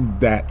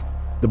understand that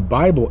the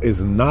Bible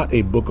is not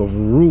a book of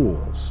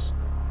rules,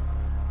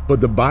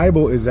 but the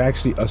Bible is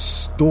actually a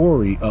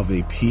story of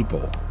a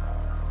people.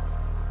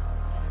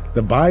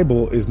 The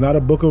Bible is not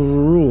a book of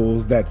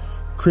rules that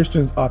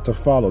Christians ought to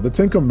follow. The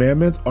Ten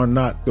Commandments are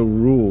not the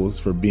rules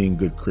for being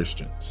good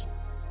Christians.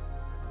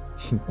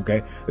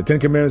 Okay? The Ten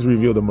Commandments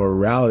reveal the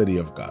morality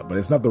of God, but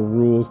it's not the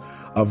rules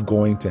of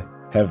going to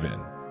heaven.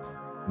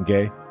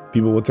 Okay?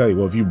 People will tell you,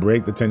 well, if you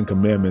break the Ten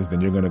Commandments, then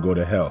you're going to go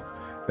to hell.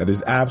 That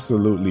is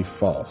absolutely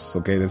false.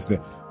 Okay, that's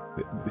the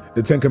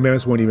Ten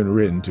Commandments weren't even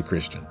written to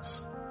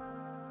Christians.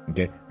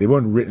 Okay. They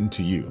weren't written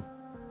to you.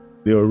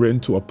 They were written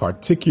to a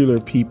particular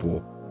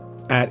people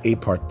at a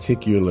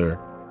particular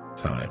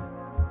time.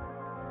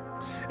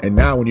 And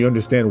now when you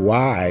understand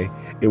why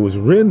it was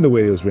written the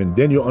way it was written,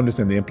 then you'll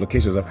understand the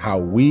implications of how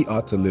we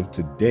ought to live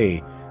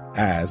today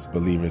as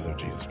believers of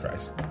Jesus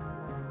Christ.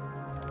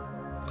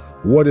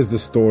 What is the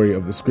story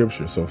of the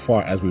scripture so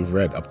far as we've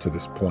read up to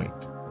this point?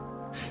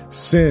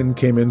 Sin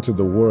came into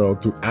the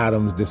world through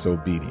Adam's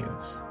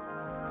disobedience.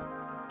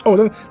 Oh,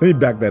 let me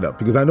back that up,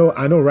 because I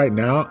know right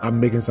now I'm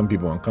making some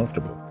people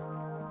uncomfortable.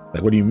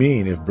 Like, what do you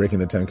mean if breaking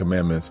the 10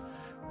 Commandments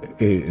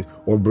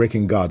or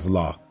breaking God's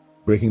law,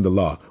 breaking the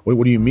law?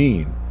 What do you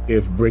mean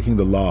if breaking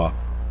the law,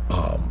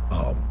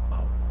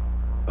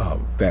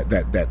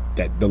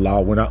 that the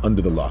law, we're not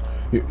under the law?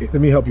 Let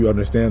me help you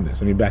understand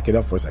this. Let me back it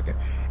up for a second.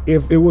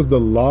 If it was the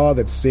law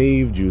that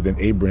saved you, then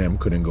Abraham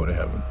couldn't go to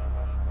heaven.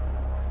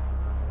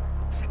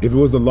 If it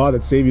was the law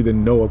that saved you,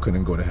 then Noah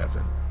couldn't go to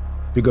heaven,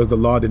 because the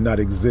law did not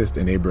exist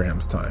in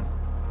Abraham's time.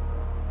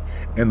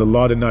 And the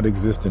law did not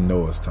exist in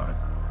Noah's time.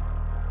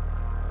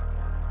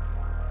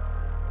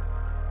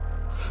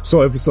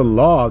 So if it's a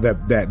law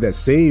that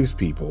saves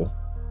people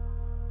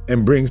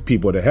and brings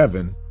people to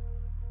heaven,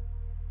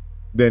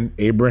 then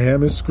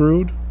Abraham is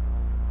screwed,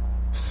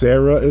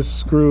 Sarah is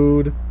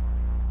screwed,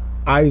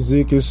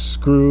 Isaac is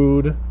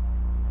screwed,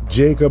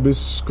 Jacob is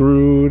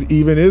screwed,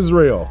 even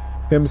Israel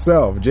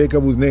himself,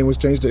 Jacob, whose name was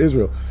changed to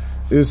Israel,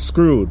 is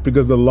screwed,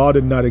 because the law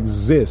did not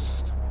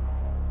exist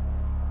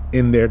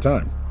in their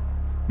time.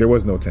 There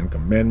was no 10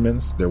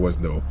 Commandments. There was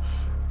no,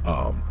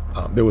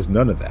 there was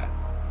none of that.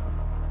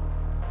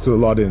 So the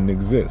law didn't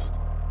exist.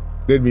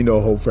 There'd be no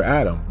hope for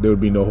Adam. There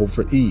would be no hope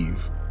for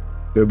Eve.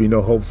 There would be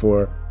no hope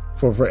for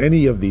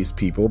any of these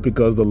people,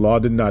 because the law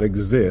did not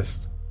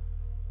exist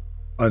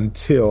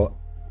until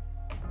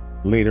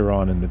later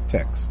on in the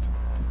text.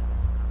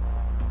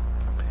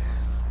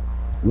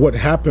 What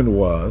happened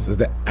is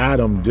that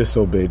Adam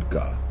disobeyed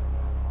God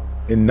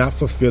in not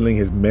fulfilling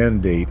his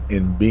mandate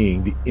in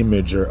being the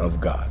imager of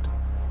God,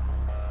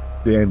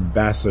 the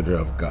ambassador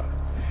of God.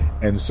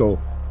 And so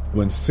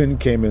when sin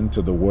came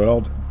into the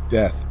world,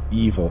 death,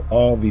 evil,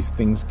 all these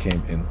things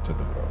came into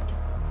the world.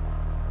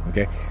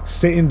 Okay?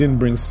 Satan didn't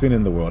bring sin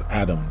in the world.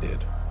 Adam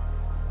did.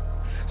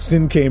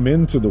 Sin came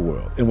into the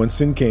world. And when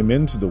sin came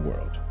into the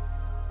world,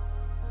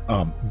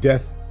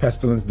 death,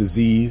 pestilence,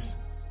 disease,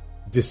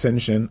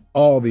 dissension,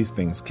 all these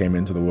things came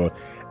into the world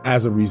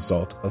as a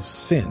result of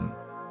sin.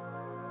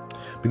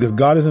 Because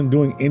God isn't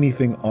doing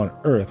anything on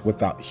earth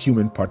without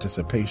human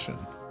participation.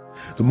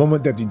 The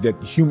moment that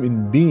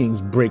human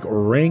beings break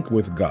rank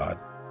with God,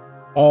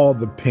 all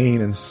the pain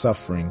and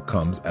suffering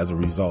comes as a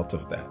result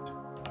of that.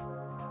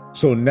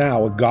 So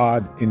now what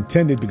God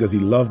intended, because he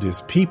loved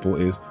his people,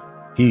 is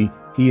he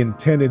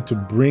intended to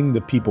bring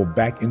the people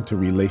back into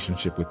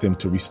relationship with him,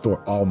 to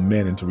restore all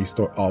men and to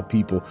restore all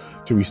people,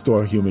 to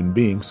restore human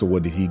beings. So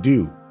what did he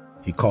do?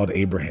 He called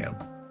Abraham.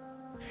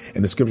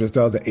 And the scripture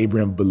tells that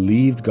Abraham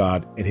believed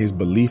God, and his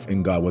belief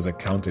in God was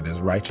accounted as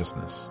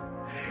righteousness.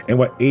 And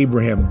what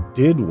Abraham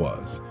did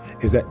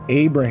is that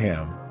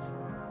Abraham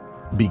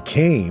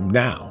became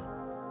now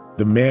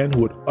the man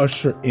who would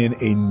usher in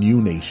a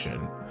new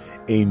nation,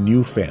 a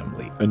new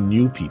family, a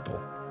new people.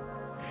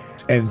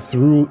 And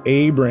through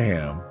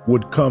Abraham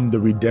would come the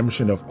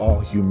redemption of all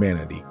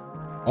humanity.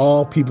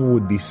 All people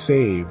would be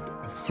saved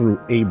through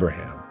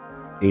Abraham,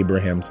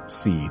 Abraham's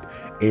seed,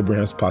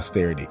 Abraham's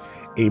posterity.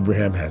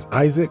 Abraham has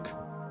Isaac.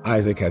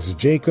 Isaac has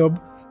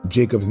Jacob.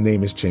 Jacob's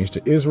name is changed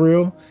to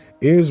Israel.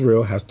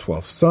 Israel has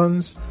 12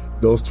 sons.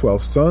 Those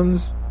 12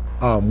 sons,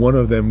 one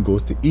of them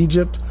goes to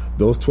Egypt.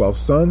 Those 12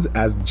 sons,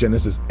 as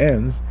Genesis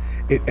ends,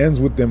 it ends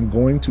with them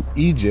going to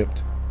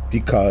Egypt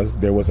because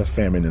there was a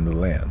famine in the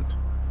land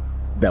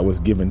that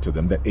was given to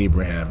them, that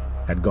Abraham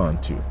had gone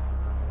to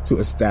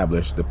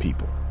establish the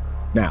people.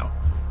 Now,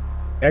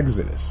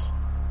 Exodus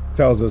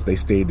tells us they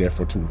stayed there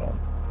for too long.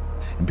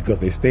 And because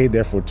they stayed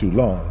there for too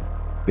long,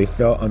 they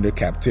fell under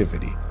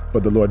captivity.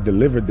 But the Lord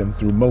delivered them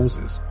through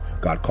Moses.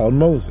 God called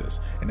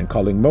Moses, and in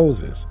calling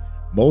Moses,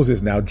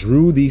 Moses now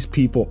drew these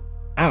people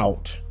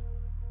out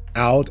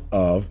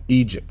of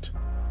Egypt.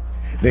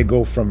 They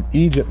go from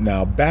Egypt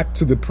now back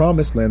to the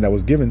promised land that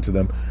was given to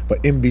them.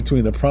 But in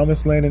between the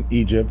promised land and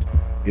Egypt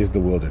is the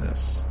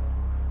wilderness.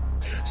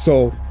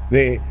 So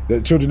the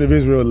children of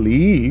Israel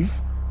leave,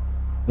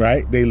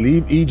 right? They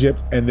leave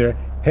Egypt and they're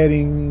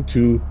heading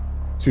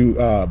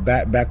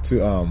back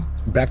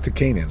to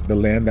Canaan, the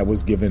land that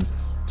was given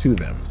to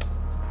them.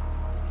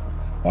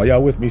 Are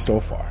y'all with me so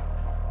far?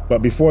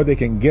 But before they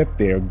can get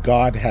there,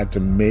 God had to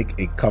make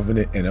a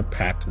covenant and a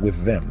pact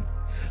with them,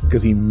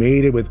 because he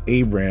made it with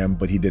Abraham,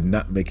 but he did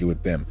not make it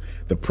with them.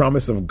 The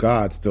promise of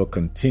God still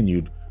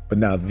continued, but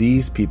now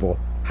these people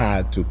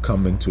had to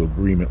come into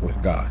agreement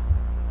with God.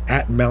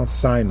 At Mount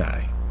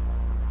Sinai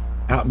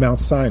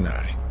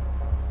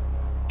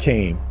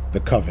came the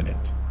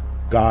covenant.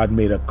 God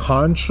made a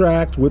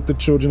contract with the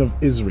children of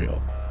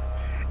Israel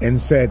and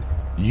said,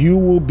 you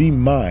will be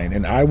mine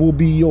and I will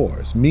be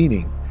yours.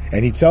 Meaning,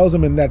 And he tells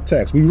them in that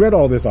text, we read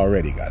all this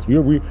already, guys.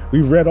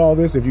 We've read all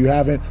this. If you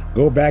haven't,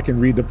 go back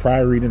and read the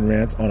prior reading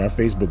rants on our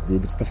Facebook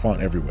group. It's the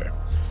font everywhere.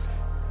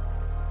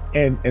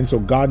 And so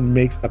God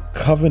makes a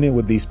covenant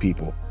with these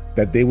people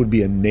that they would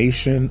be a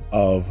nation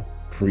of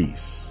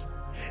priests.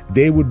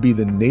 They would be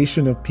the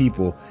nation of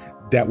people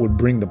that would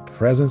bring the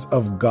presence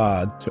of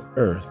God to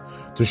earth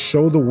to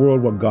show the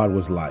world what God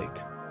was like.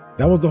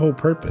 That was the whole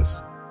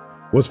purpose,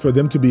 was for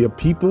them to be a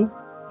people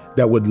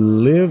that would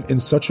live in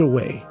such a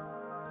way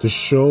to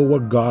show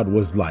what God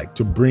was like,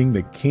 to bring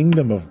the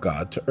kingdom of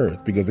God to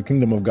earth, because the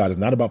kingdom of God is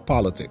not about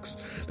politics.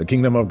 The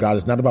kingdom of God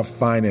is not about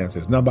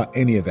finances, not about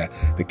any of that.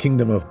 The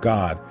kingdom of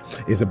God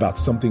is about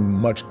something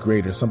much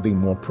greater, something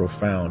more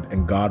profound,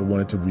 and God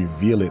wanted to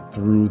reveal it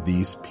through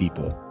these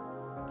people.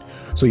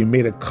 So he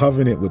made a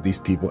covenant with these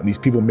people, and these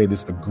people made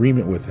this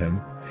agreement with him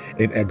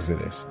in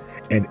Exodus.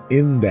 And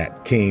in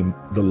that came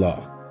the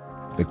law.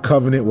 The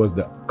covenant was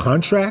the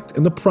contract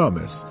and the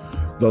promise.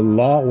 The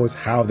law was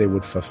how they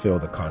would fulfill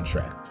the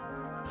contract.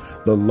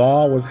 The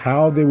law was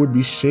how they would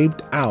be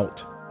shaped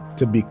out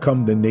to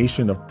become the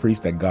nation of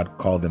priests that God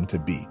called them to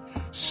be.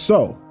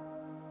 So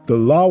the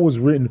law was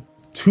written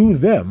to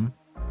them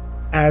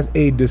as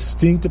a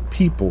distinct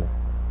people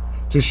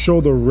to show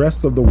the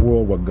rest of the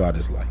world what God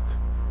is like.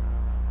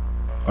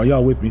 Are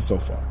y'all with me so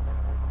far?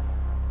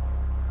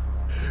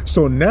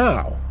 So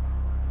now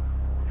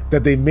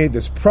that they made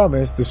this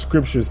promise, the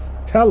scriptures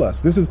tell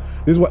us this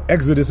is what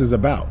Exodus is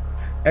about.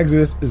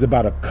 Exodus is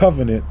about a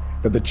covenant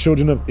that the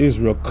children of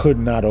Israel could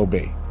not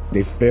obey.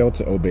 They failed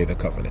to obey the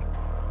covenant.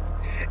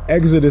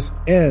 Exodus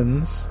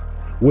ends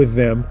with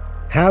them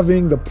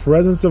having the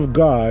presence of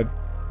God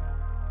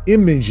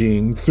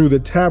imaging through the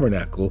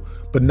tabernacle,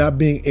 but not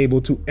being able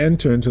to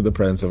enter into the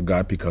presence of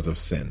God because of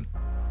sin.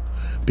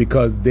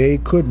 Because they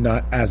could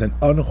not, as an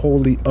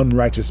unholy,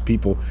 unrighteous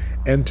people,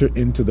 enter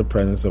into the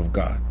presence of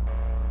God.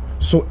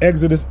 So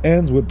Exodus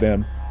ends with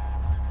them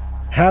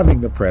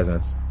having the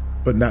presence,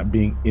 but not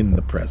being in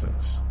the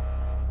presence.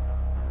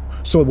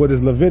 So what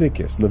is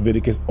Leviticus?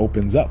 Leviticus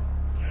opens up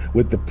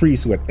with the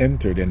priests who had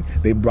entered, and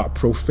they brought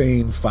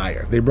profane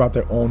fire. They brought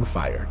their own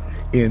fire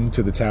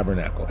into the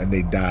tabernacle, and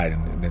they died,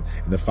 and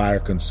the fire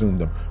consumed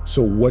them.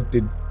 So what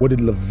did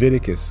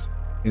Leviticus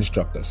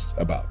instruct us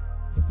about?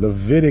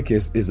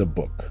 Leviticus is a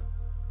book,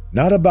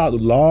 not about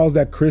laws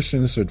that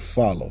Christians should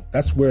follow.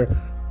 That's where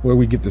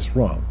we get this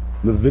wrong.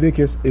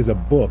 Leviticus is a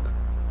book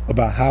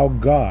about how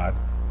God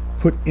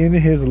put in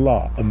his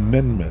law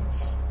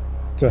amendments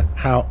to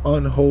how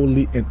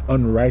unholy and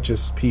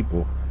unrighteous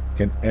people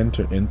can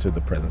enter into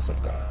the presence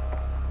of God.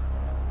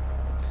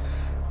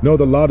 No,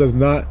 the law does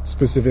not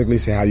specifically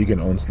say how you can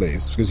own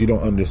slaves, because you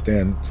don't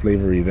understand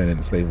slavery then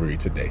and slavery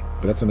today.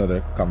 But that's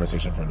another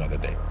conversation for another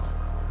day.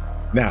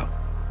 Now,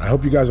 I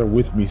hope you guys are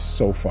with me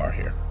so far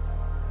here.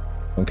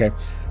 Okay?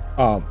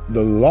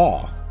 The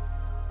law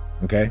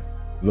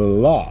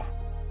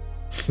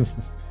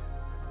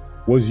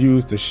was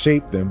used to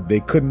shape them.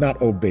 They could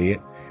not obey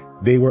it.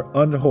 They were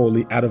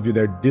unholy out of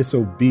their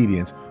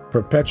disobedience,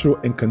 perpetual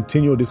and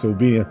continual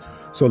disobedience.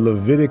 So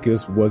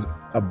Leviticus was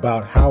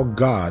about how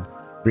God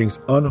brings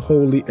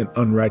unholy and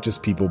unrighteous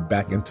people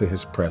back into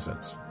his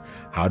presence.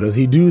 How does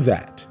he do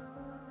that?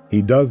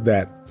 He does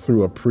that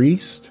through a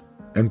priest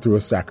and through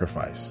a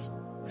sacrifice.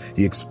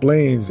 He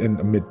explains in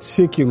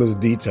meticulous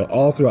detail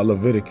all throughout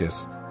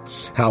Leviticus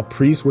how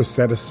priests were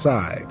set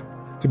aside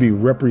to be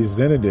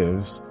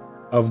representatives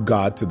of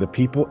God to the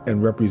people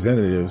and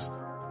representatives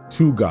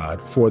to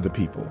God for the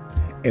people.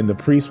 And the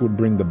priests would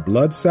bring the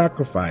blood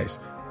sacrifice,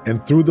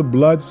 and through the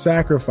blood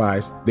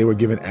sacrifice, they were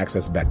given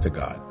access back to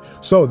God.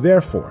 So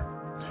therefore,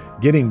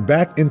 getting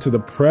back into the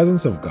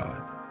presence of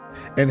God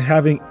and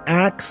having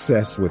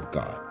access with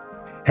God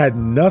had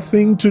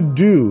nothing to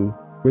do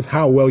with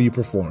how well you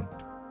performed.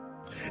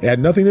 It had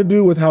nothing to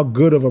do with how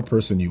good of a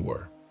person you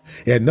were.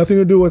 It had nothing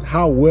to do with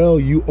how well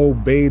you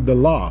obeyed the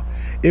law.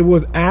 It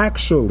was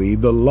actually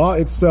the law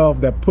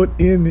itself that put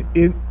in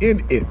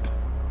it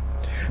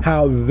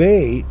how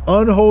they,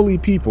 unholy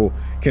people,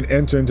 can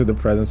enter into the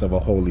presence of a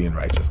holy and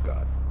righteous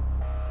God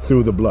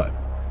through the blood.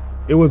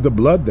 It was the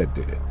blood that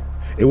did it.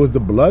 It was the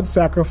blood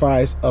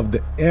sacrifice of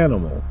the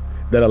animal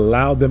that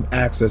allowed them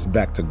access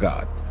back to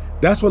God.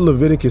 That's what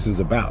Leviticus is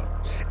about.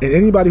 And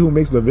anybody who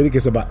makes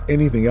Leviticus about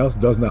anything else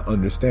does not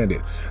understand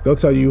it. They'll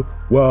tell you,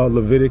 well, no,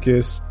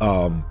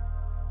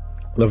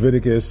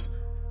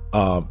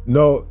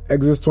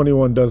 Exodus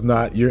 21 does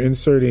not. You're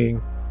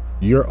inserting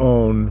your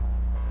own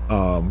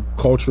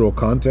cultural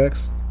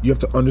context. You have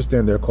to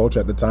understand their culture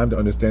at the time to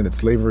understand that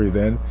slavery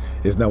then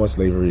is not what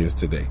slavery is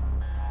today.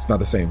 It's not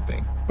the same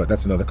thing, but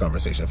that's another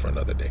conversation for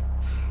another day.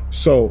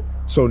 So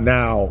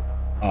now,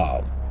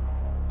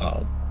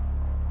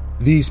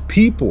 these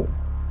people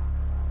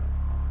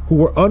who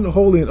were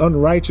unholy and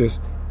unrighteous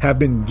have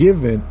been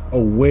given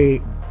a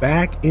way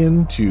back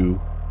into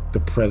the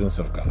presence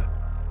of God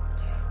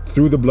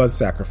through the blood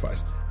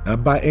sacrifice,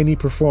 not by any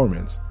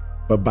performance,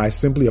 but by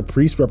simply a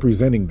priest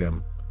representing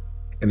them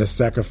and a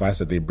sacrifice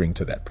that they bring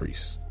to that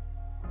priest.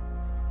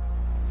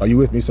 Are you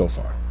with me so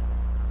far?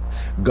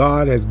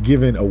 God has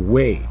given a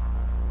way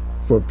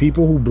for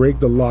people who break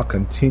the law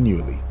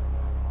continually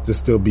to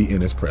still be in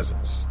his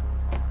presence.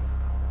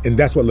 And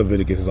that's what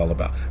Leviticus is all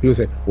about. People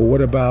say, well, what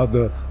about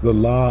the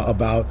law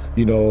about,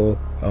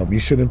 you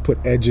shouldn't put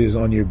edges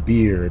on your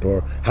beard?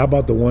 Or how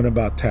about the one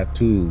about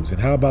tattoos?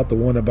 And how about the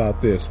one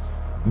about this?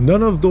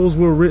 None of those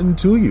were written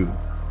to you.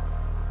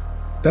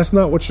 That's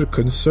not what should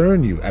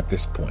concern you at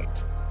this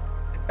point.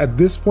 At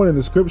this point in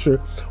the scripture,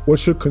 what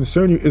should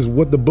concern you is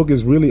what the book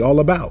is really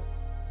all about.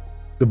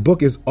 The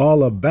book is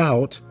all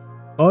about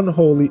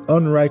unholy,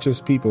 unrighteous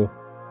people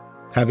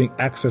having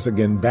access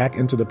again back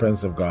into the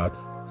presence of God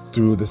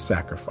through the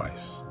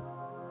sacrifice,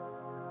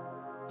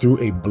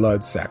 through a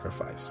blood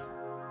sacrifice.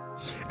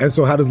 And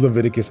so how does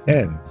Leviticus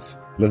end?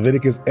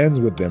 Leviticus ends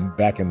with them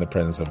back in the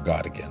presence of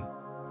God again.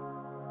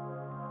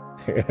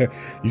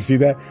 You see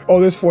that?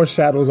 Oh, there's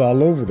foreshadows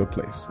all over the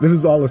place. This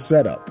is all a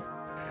setup.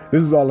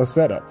 This is all a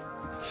setup.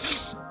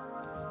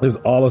 This is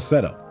all a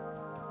setup.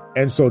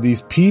 And so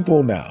these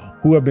people now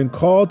who have been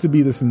called to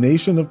be this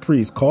nation of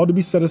priests, called to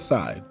be set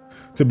aside,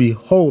 to be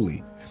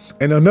holy.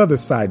 And another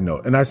side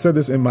note, and I said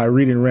this in my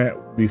reading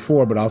rant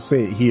before, but I'll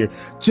say it here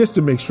just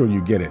to make sure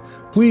you get it.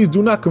 Please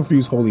do not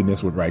confuse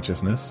holiness with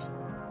righteousness.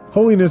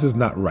 Holiness is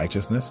not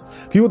righteousness.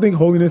 People think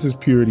holiness is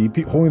purity.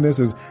 Holiness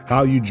is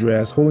how you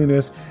dress.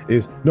 Holiness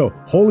is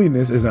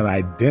an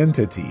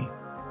identity.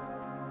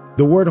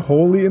 The word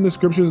holy in the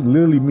scriptures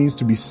literally means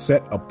to be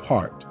set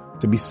apart,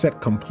 to be set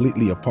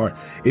completely apart.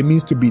 It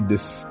means to be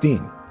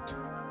distinct,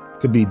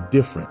 to be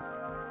different.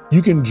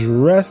 You can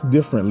dress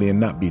differently and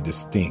not be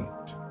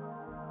distinct.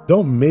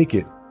 Don't make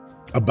it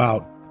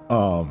about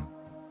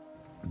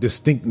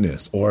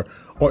distinctness or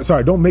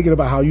don't make it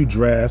about how you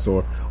dress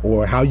or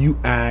how you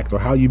act or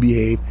how you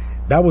behave.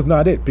 That was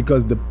not it,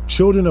 because the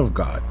children of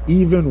God,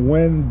 even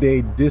when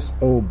they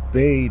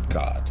disobeyed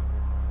God,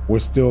 were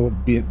still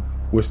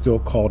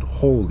called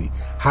holy.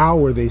 How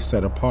were they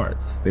set apart?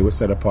 They were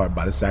set apart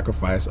by the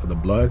sacrifice of the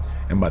blood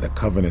and by the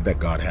covenant that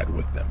God had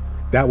with them.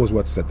 That was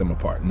what set them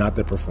apart, not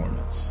their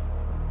performance.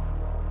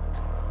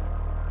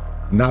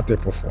 Not their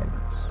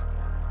performance.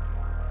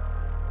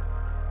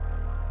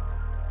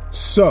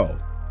 So,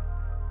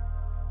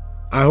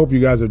 I hope you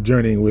guys are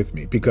journeying with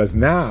me, because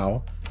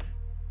now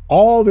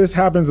all this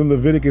happens in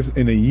Leviticus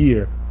in a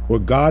year where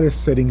God is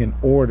setting in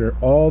order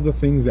all the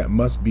things that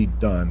must be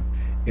done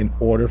in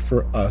order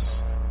for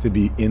us to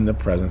be in the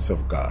presence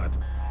of God.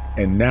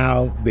 And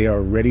now they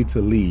are ready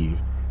to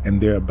leave, and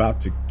they're about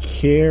to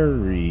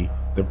carry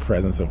the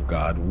presence of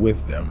God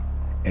with them.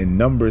 And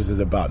Numbers is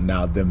about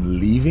now them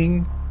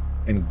leaving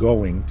and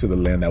going to the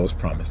land that was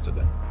promised to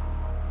them.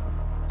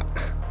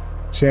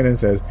 Shannon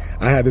says,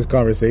 I had this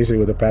conversation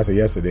with a pastor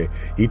yesterday.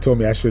 He told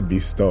me I should be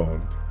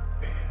stoned.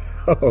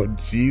 Oh,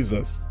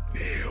 Jesus.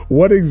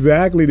 What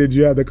exactly did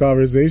you have the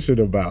conversation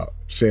about,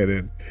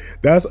 Shannon?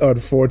 That's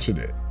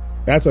unfortunate.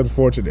 That's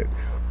unfortunate.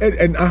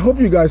 And I hope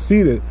you guys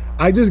see that.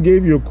 I just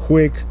gave you a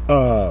quick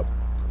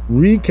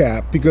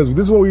recap because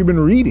this is what we've been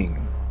reading.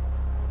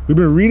 We've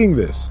been reading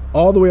this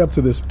all the way up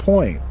to this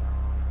point.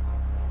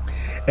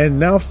 And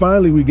now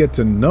finally we get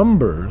to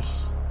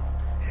Numbers.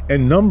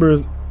 And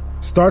Numbers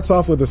starts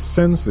off with a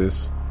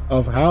census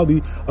of how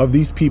of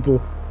these people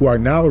who are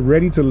now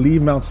ready to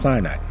leave Mount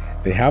Sinai.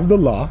 They have the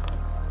law.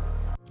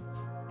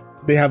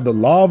 They have the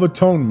law of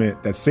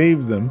atonement that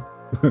saves them.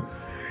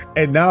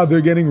 And now they're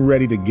getting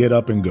ready to get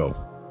up and go.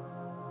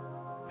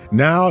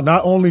 Now,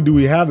 not only do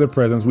we have the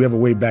presence, we have a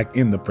way back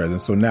in the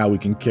presence. So now we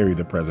can carry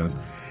the presence.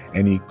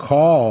 And he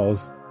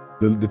calls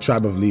the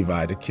tribe of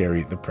Levi to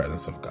carry the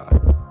presence of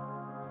God.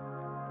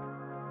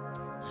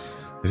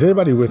 Is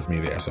everybody with me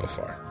there so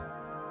far?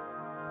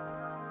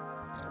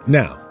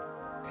 Now,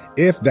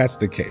 if that's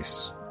the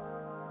case,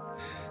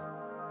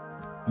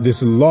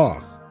 this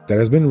law that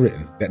has been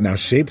written that now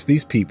shapes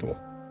these people.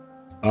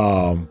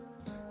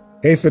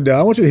 Hey, Fidel,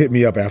 I want you to hit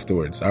me up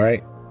afterwards. All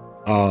right.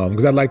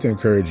 Because I'd like to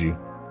encourage you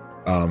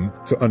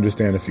to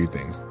understand a few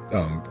things.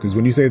 Because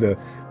when you say the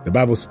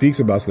Bible speaks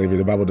about slavery,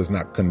 the Bible does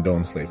not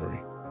condone slavery.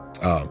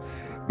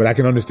 But I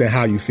can understand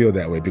how you feel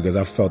that way because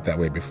I've felt that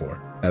way before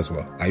as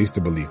well. I used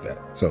to believe that.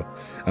 So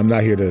I'm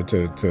not here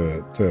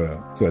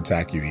to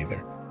attack you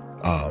either.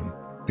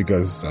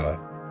 Because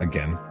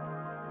again,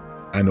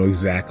 I know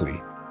exactly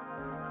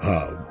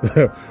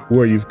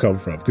where you've come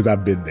from because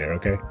I've been there.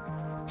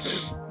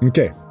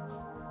 Okay.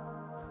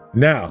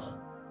 Now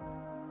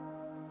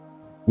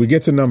we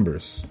get to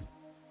Numbers,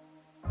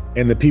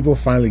 and the people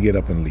finally get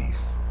up and leave.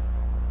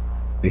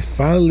 They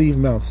finally leave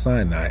Mount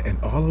Sinai, and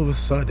all of a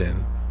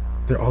sudden,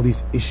 there are all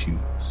these issues.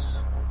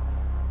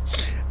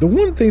 The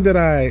one thing that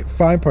I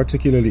find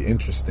particularly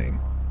interesting,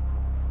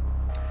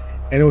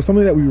 and it was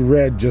something that we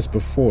read just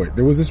before it,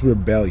 there was this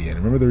rebellion.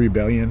 Remember the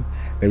rebellion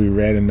that we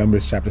read in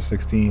Numbers chapter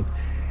 16?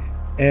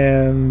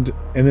 And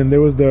then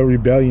there was the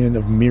rebellion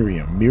of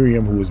Miriam,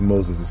 who was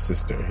Moses'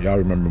 sister. Y'all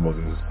remember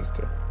Moses'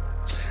 sister.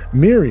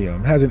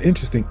 Miriam has an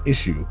interesting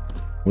issue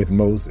with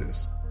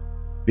Moses.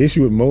 The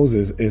issue with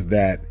Moses is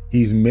that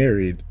he's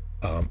married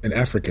an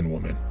African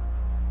woman.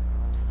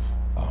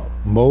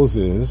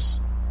 Moses,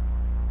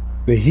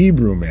 the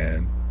Hebrew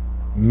man,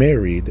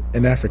 married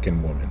an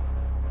African woman.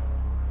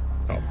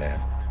 Oh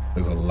man,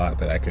 there's a lot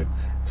that I could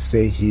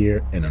say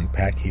here and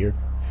unpack here.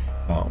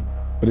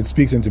 But it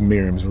speaks into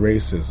Miriam's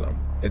racism.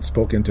 It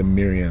spoke into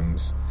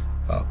Miriam's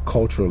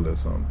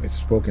culturalism. It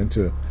spoke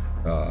into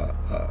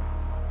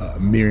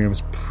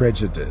Miriam's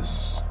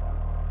prejudice.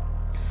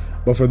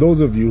 But for those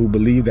of you who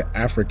believe that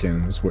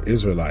Africans were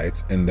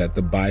Israelites and that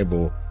the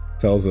Bible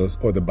tells us,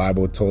 or the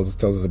Bible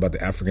tells us about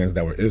the Africans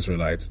that were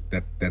Israelites,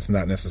 that's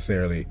not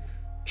necessarily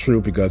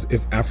true, because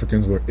if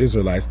Africans were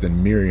Israelites,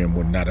 then Miriam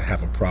would not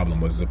have a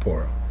problem with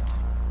Zipporah.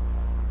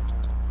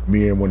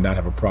 Miriam would not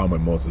have a problem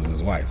with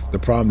Moses' wife. The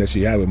problem that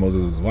she had with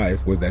Moses'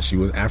 wife was that she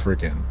was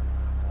African.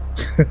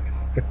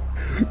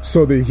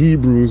 So the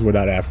Hebrews were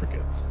not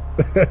Africans.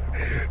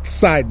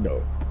 Side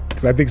note,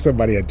 because I think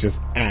somebody had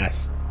just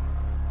asked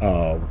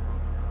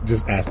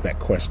that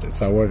question.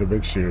 So I wanted to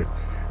make sure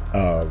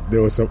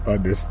there was some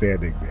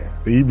understanding there.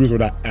 The Hebrews were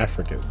not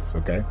Africans,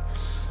 okay?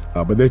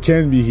 But there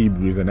can be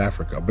Hebrews in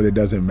Africa, but it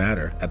doesn't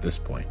matter at this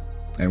point.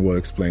 And we'll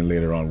explain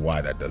later on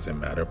why that doesn't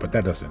matter, but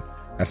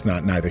that's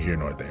not neither here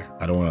nor there.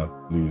 I don't want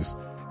to lose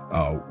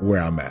where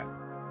I'm at.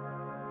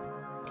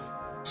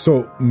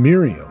 So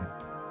Miriam,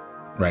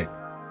 right,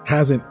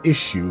 has an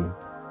issue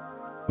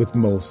with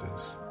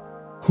Moses.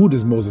 Who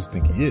does Moses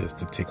think he is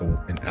to take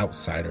an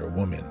outsider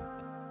woman,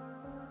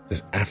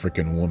 this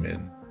African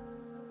woman,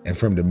 and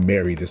for him to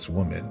marry this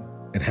woman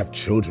and have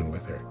children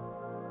with her?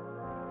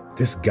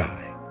 This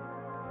guy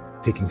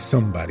taking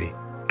somebody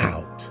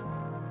out,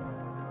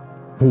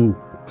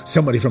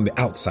 somebody from the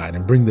outside,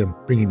 and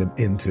bringing them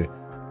into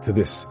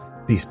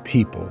these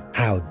people.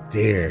 How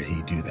dare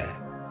he do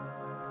that?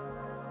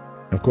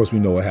 And of course, we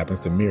know what happens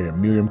to Miriam.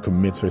 Miriam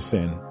commits her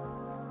sin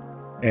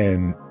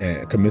and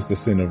commits the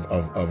sin of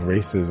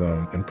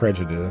racism and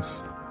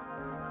prejudice.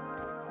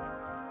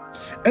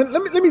 And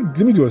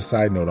let me do a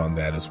side note on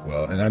that as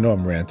well. And I know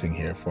I'm ranting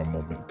here for a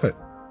moment, but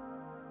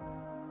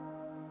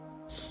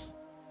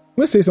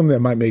let's say something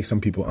that might make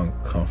some people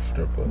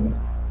uncomfortable.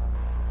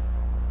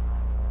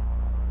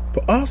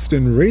 But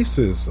often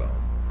racism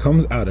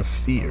comes out of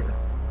fear.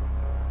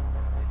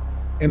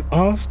 And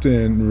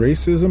often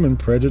racism and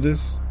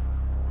prejudice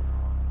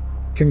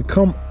can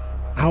come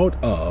out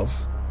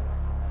of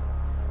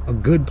a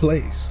good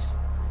place.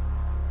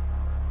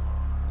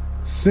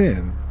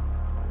 Sin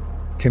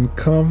can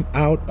come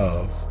out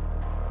of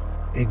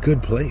a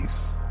good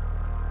place.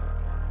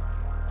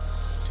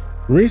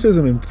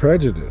 Racism and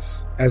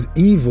prejudice, as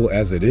evil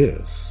as it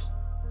is,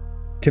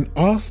 can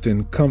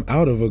often come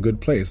out of a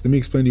good place. Let me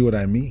explain to you what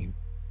I mean.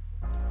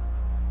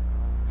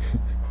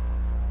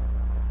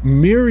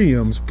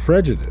 Miriam's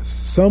prejudice,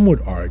 some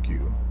would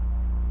argue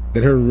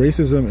that her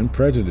racism and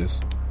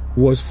prejudice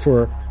was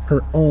for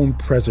her own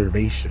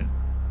preservation,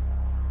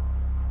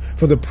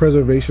 for the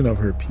preservation of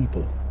her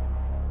people,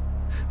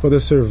 for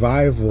the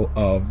survival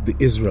of the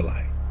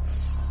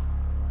Israelites,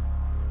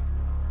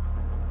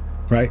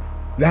 right?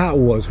 That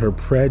was her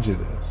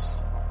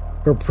prejudice.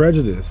 Her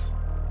prejudice,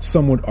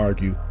 some would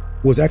argue,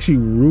 was actually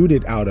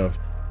rooted out of,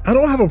 I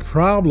don't have a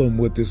problem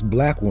with this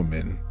black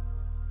woman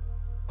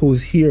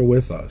who's here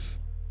with us.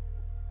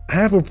 I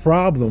have a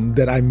problem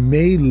that I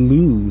may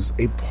lose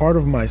a part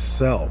of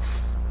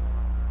myself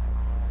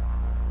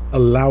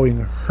allowing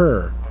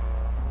her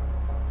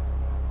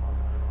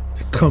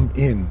to come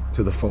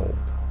into the fold.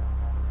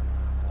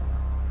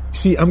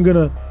 See, I'm going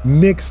to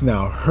mix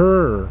now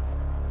her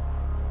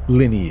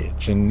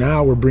lineage, and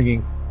now we're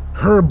bringing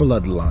her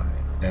bloodline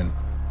and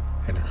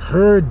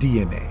her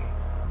DNA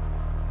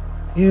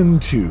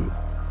into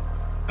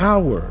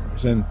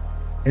ours, and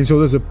so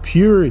there's a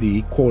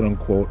purity, quote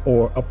unquote,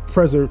 or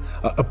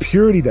a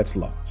purity that's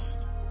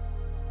lost.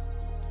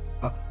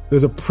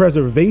 There's a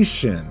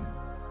preservation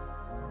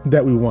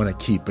that we want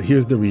to keep, but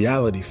here's the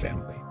reality,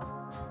 family: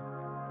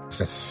 is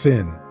that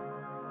sin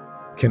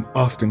can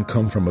often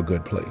come from a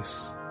good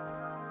place,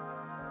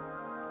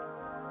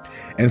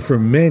 and for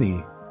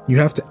many, you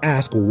have to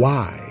ask,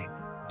 why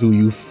do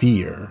you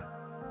fear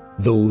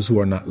those who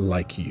are not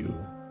like you?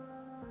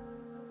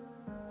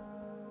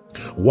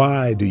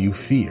 Why do you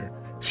fear?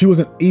 She was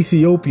an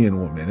Ethiopian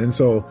woman, and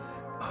so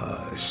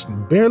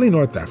barely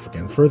North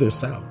African, further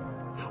south.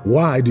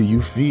 Why do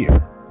you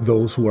fear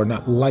those who are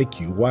not like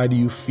you? Why do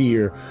you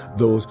fear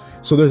those?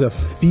 So there's a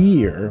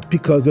fear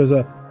because there's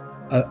a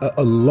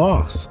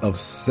loss of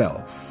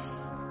self.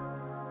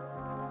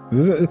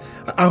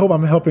 I hope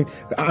I'm helping.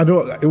 I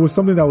know it was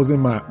something that was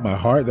in my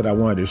heart that I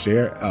wanted to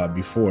share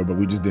before, but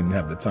we just didn't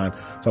have the time.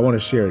 So I want to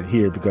share it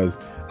here because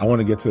I want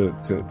to get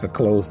to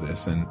close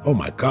this. And oh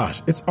my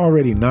gosh, it's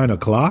already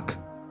 9:00.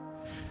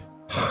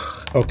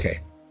 Okay.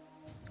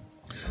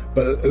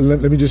 But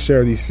let me just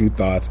share these few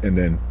thoughts and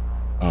then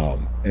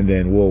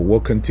we'll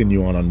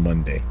continue on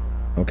Monday.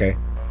 Okay.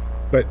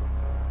 But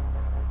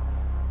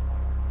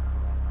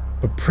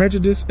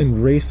prejudice and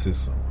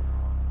racism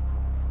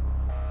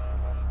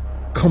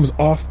comes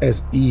off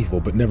as evil,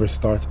 but never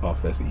starts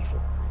off as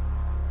evil.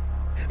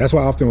 That's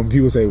why often when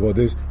people say, well,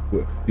 this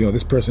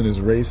person is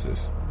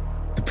racist,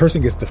 the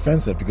person gets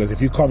defensive because if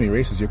you call me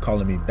racist, you're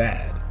calling me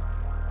bad.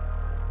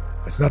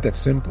 It's not that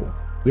simple.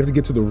 We have to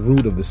get to the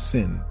root of the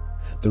sin.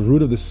 The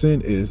root of the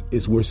sin is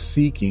we're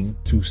seeking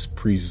to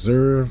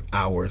preserve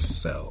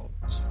ourselves.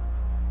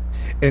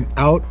 And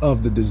out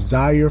of the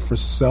desire for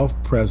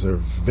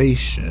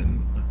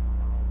self-preservation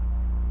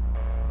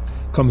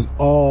comes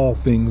all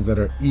things that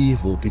are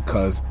evil,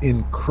 because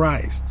in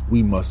Christ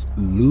we must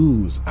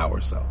lose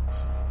ourselves.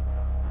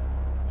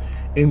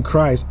 In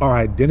Christ, our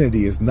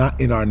identity is not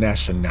in our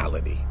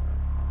nationality.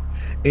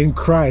 In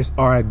Christ,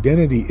 our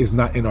identity is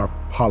not in our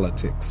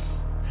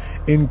politics.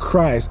 In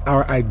Christ,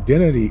 our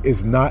identity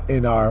is not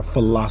in our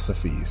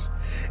philosophies.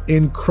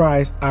 In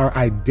Christ, our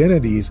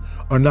identities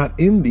are not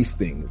in these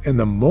things. And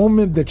the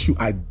moment that you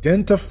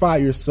identify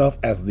yourself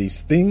as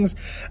these things,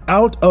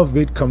 out of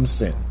it comes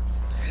sin.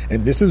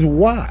 And this is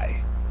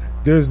why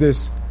there's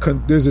this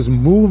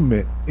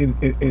movement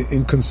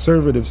in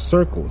conservative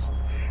circles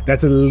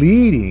that's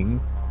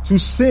leading to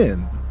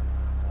sin.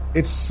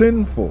 It's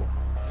sinful.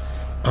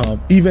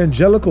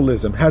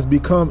 Evangelicalism has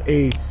become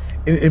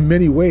in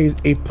many ways,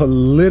 a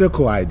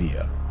political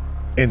idea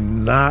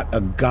and not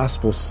a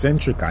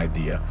gospel-centric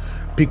idea,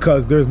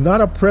 because there's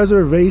not a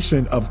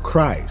preservation of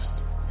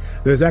Christ.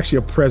 There's actually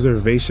a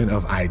preservation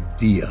of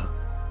idea.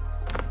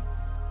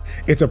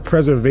 It's a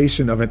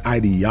preservation of an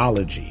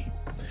ideology.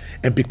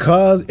 And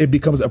because it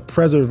becomes a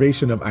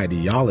preservation of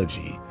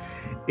ideology,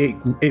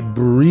 it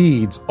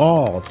breeds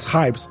all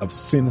types of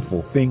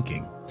sinful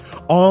thinking.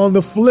 On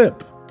the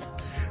flip,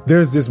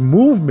 there's this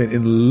movement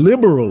in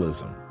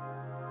liberalism.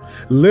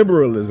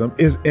 Liberalism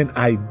is an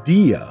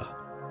idea.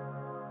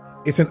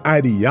 It's an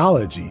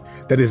ideology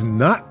that is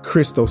not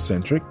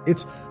Christocentric,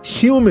 it's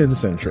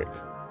human-centric.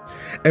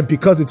 And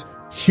because it's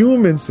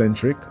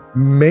human-centric,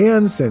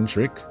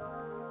 man-centric,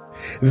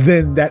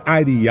 then that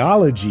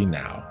ideology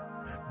now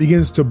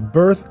begins to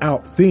birth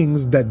out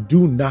things that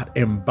do not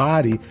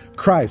embody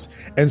Christ.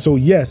 And so,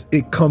 yes,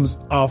 it comes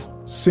off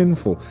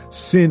sinful.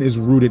 Sin is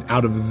rooted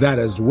out of that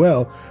as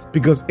well,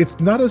 because it's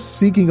not a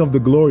seeking of the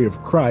glory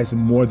of Christ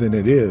more than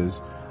it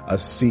is a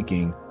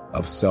seeking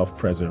of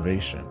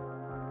self-preservation.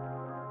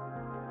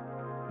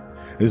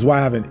 This is why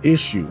I have an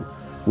issue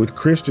with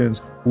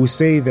Christians who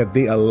say that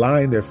they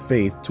align their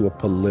faith to a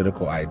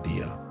political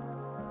idea,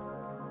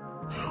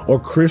 or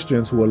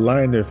Christians who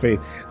align their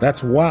faith.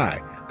 That's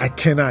why I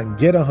cannot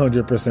get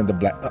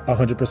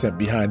 100%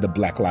 behind the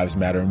Black Lives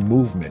Matter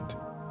movement,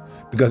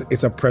 because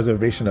it's a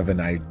preservation of an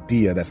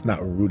idea that's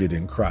not rooted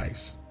in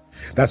Christ.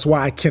 That's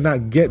why I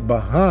cannot get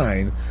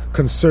behind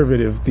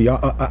conservative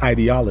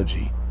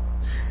ideology.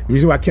 The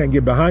reason why I can't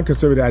get behind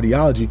conservative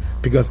ideology,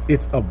 because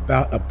it's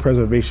about a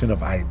preservation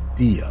of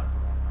idea.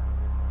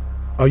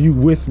 Are you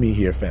with me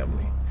here,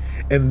 family?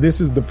 And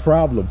this is the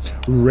problem.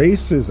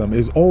 Racism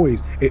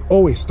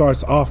always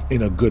starts off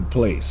in a good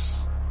place.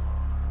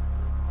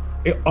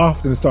 It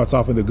often starts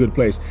off in a good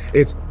place.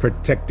 It's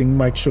protecting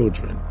my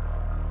children,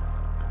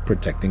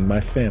 protecting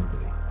my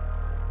family,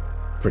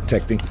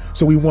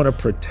 so we want to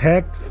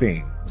protect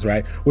things,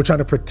 right? We're trying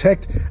to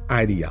protect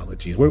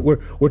ideologies.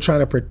 We're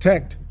trying to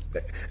protect.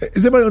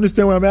 Does anybody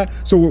understand where I'm at?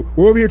 So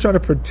we're over here trying to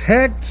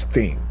protect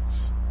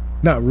things,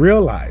 not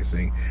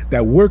realizing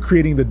that we're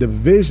creating the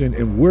division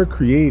and we're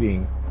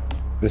creating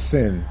the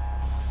sin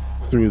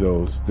through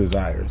those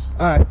desires.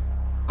 All right,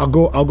 I'll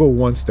go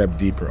one step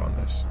deeper on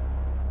this.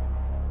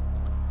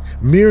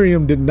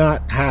 Miriam did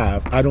not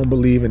have, I don't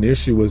believe, an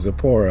issue with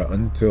Zipporah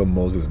until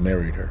Moses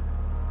married her.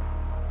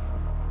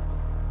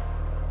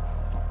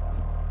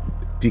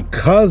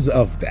 Because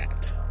of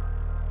that,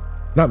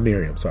 not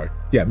Miriam, sorry.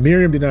 Yeah,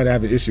 Miriam did not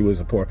have an issue with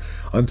Zipporah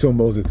until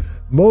Moses.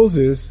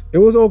 Moses, it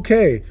was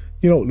okay.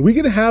 We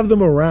can have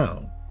them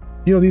around.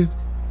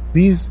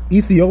 These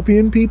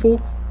Ethiopian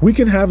people, we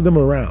can have them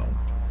around.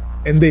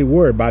 And they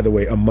were, by the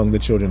way, among the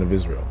children of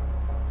Israel.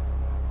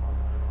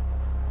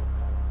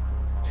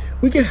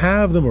 We can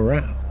have them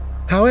around.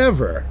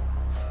 However,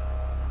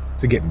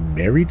 to get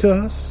married to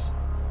us,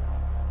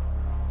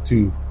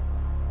 to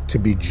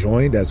be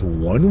joined as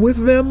one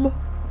with them,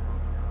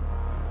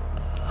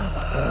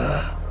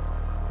 I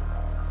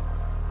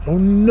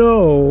don't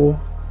know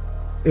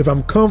if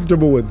I'm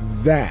comfortable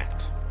with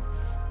that.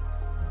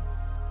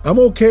 I'm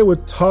okay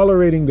with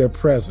tolerating their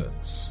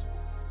presence,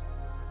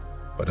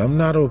 but I'm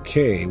not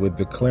okay with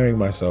declaring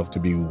myself to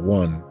be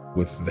one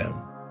with them.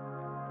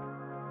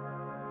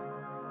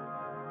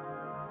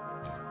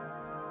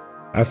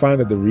 I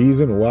find that the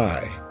reason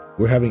why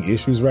we're having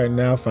issues right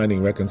now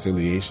finding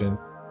reconciliation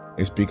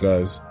is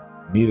because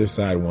neither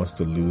side wants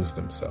to lose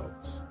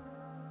themselves.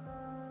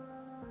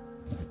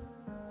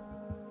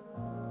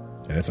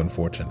 And it's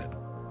unfortunate.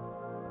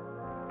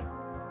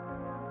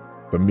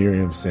 But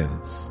Miriam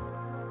sins.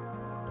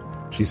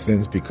 She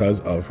sins because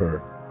of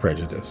her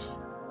prejudice.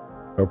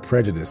 Her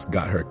prejudice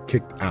got her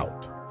kicked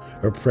out.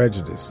 Her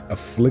prejudice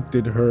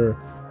afflicted her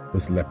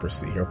with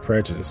leprosy. Her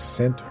prejudice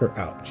sent her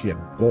out. She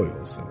had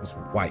boils and was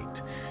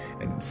white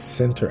and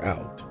sent her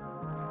out.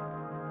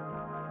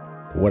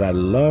 What I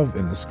love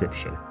in the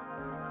scripture,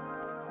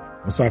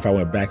 I'm sorry if I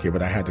went back here,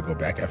 but I had to go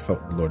back. I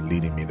felt the Lord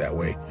leading me that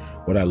way.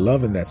 What I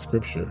love in that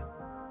scripture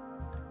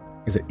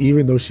is that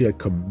even though she had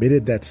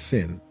committed that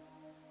sin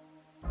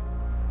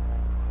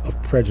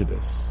of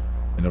prejudice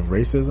and of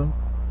racism.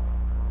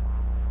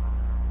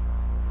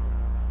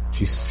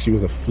 She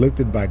was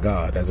afflicted by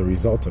God as a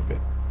result of it.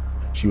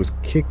 She was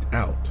kicked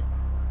out,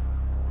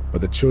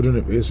 but the children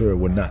of Israel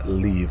would not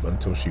leave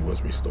until she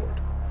was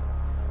restored.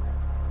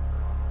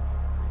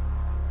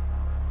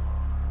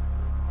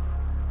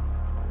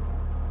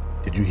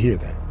 Did you hear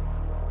that?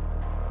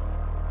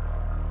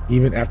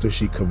 Even after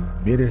she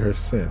committed her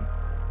sin,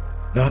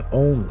 not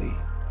only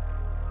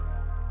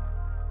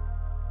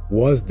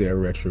was there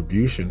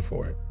retribution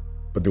for it,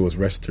 but there was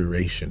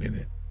restoration in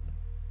it.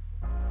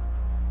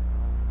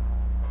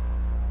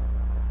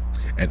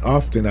 And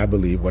often I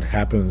believe what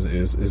happens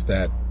is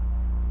that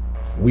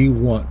we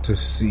want to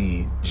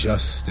see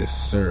justice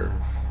served.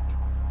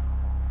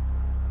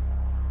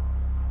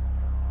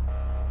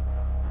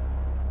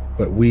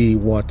 But we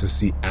want to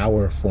see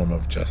our form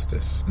of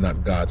justice,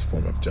 not God's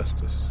form of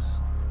justice.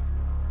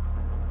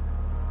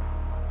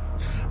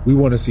 We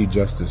want to see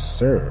justice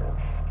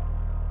served.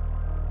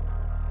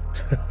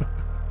 I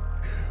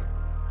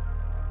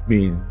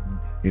mean,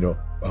 let's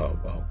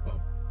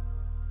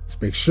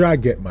make sure I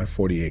get my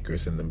 40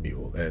 acres and the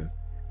mule, and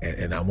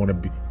I want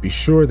to be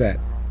sure that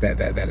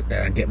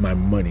I get my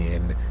money,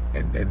 and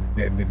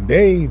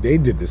they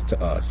did this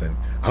to us, and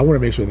I want to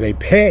make sure they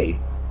pay.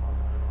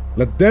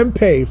 Let them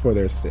pay for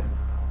their sin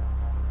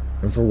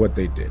and for what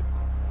they did.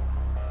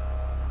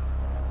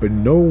 But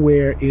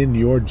nowhere in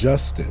your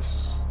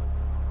justice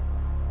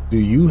do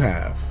you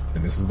have,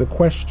 and this is the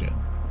question,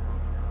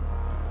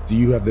 do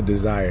you have the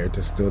desire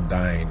to still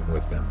dine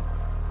with them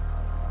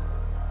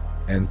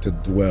and to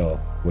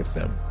dwell with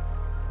them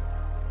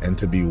and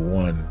to be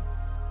one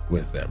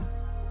with them?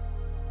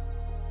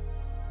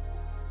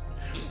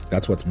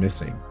 That's what's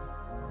missing.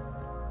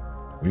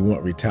 We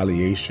want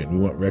retaliation, we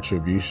want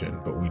retribution,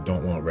 but we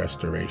don't want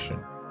restoration.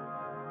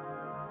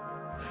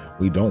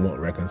 We don't want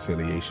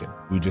reconciliation.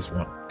 We just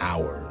want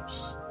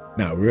ours.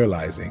 Not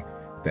realizing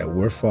that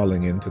we're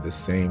falling into the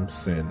same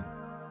sin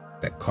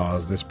that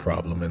caused this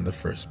problem in the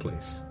first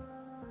place.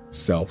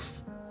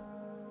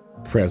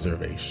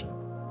 Self-preservation.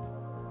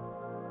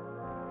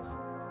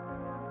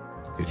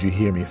 Did you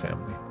hear me,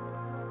 family?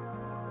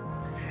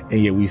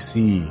 And yet we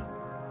see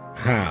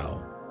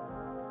how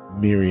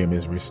Miriam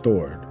is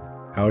restored.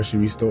 How is she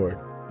restored?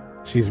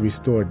 She's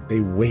restored. They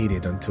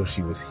waited until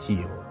she was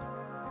healed.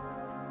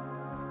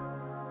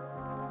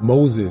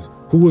 Moses,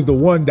 who was the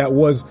one that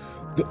was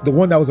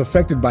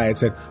affected by it,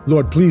 said,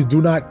 Lord, please do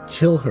not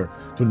kill her.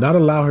 Do not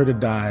allow her to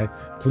die,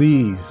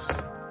 please.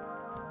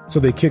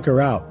 So they kick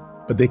her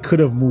out, but they could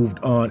have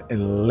moved on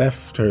and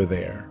left her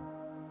there.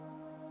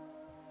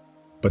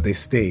 But they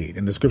stayed.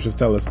 And the scriptures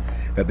tell us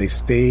that they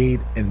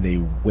stayed and they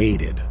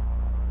waited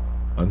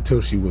until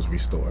she was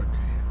restored.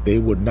 They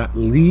would not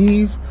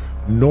leave,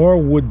 nor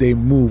would they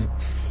move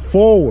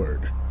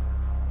forward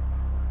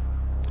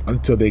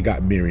until they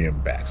got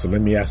Miriam back. So let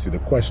me ask you the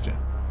question.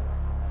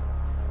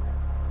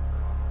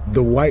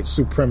 The white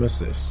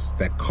supremacists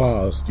that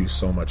caused you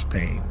so much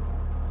pain,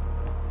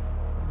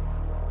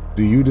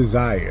 do you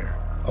desire,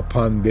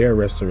 upon their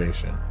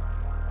restoration,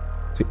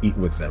 to eat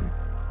with them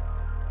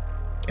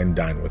and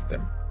dine with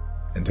them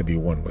and to be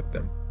one with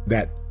them?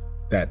 That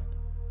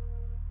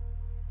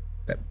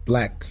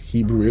black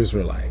Hebrew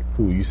Israelite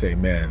who you say,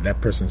 man, that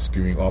person's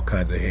spewing all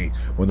kinds of hate.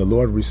 When the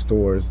Lord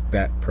restores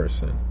that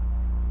person,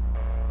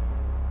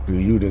 do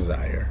you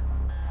desire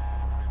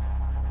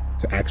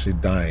to actually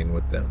dine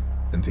with them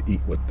and to eat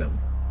with them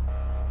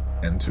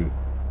and to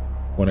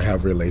want to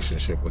have a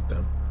relationship with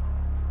them?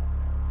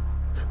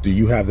 Do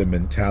you have the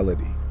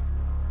mentality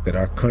that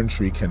our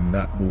country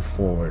cannot move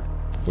forward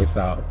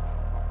without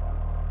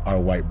our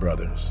white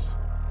brothers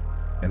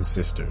and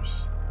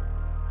sisters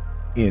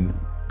in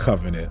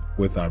covenant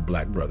with our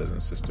black brothers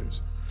and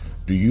sisters?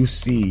 Do you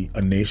see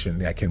a nation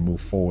that can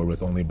move forward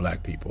with only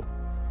black people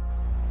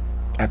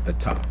at the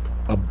top,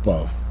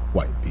 above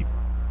white people?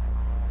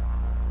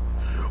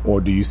 Or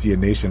do you see a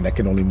nation that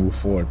can only move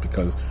forward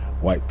because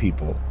white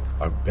people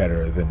are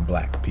better than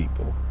black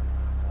people?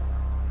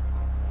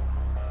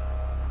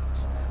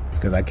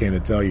 Because I came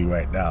to tell you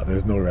right now,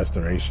 there's no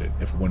restoration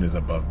if one is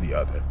above the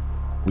other.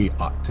 We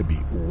ought to be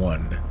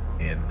one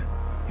in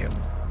Him.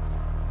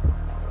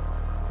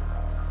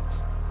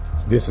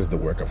 This is the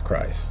work of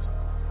Christ.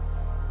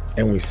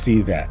 And we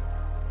see that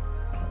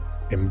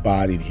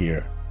embodied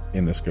here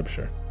in the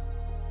scripture.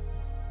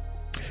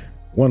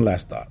 One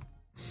last thought.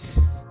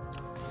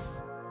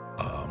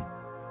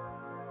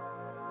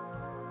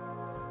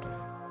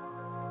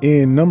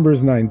 In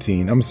Numbers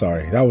 19, I'm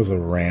sorry, that was a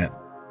rant.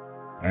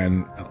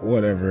 And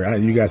whatever,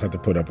 you guys have to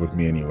put up with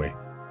me anyway.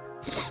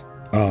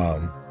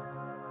 Oh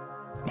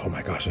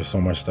my gosh, there's so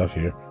much stuff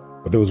here.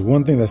 But there was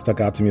one thing that stuck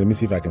out to me. Let me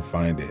see if I can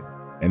find it.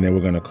 And then we're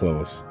going to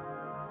close.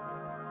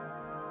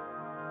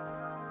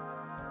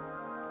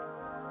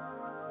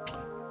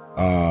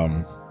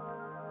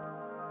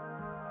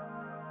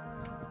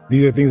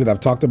 These are things that I've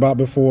talked about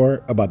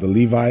before, about the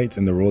Levites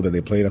and the role that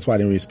they play. That's why I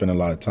didn't really spend a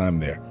lot of time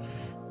there.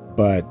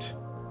 But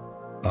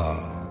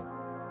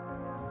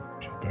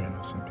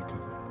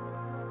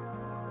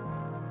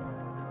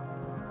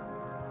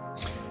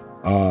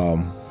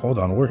hold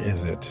on, where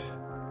is it?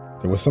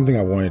 There was something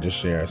I wanted to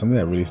share, something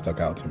that really stuck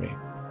out to me.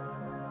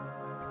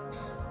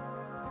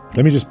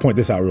 Let me just point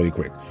this out really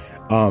quick.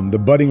 The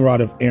budding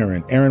rod of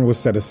Aaron. Aaron was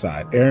set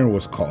aside. Aaron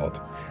was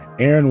called.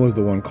 Aaron was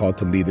the one called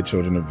to lead the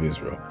children of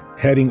Israel,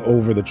 heading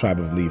over the tribe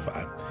of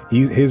Levi.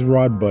 His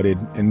rod budded,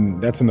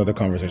 and that's another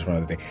conversation for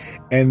another day.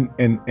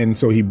 And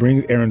so he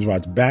brings Aaron's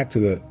rods back to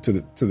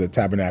the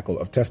tabernacle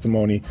of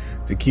testimony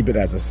to keep it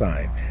as a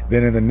sign.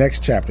 Then in the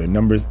next chapter,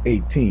 Numbers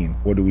 18,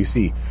 what do we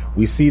see?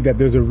 We see that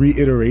there's a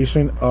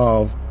reiteration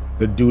of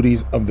the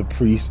duties of the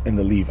priests and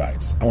the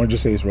Levites. I want to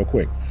just say this real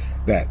quick,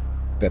 that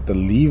the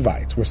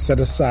Levites were set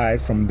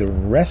aside from the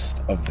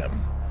rest of them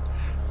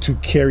to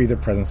carry the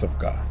presence of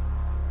God.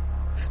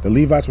 The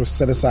Levites were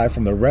set aside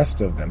from the rest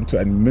of them to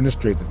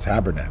administrate the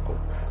tabernacle,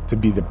 to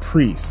be the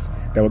priests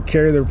that would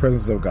carry the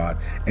presence of God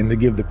and to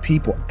give the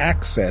people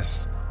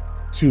access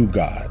to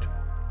God.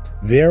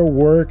 Their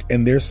work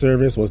and their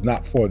service was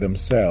not for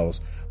themselves,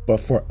 but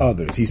for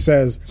others. He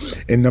says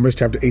in Numbers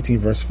chapter 18,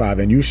 verse 5,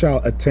 and you shall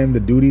attend the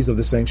duties of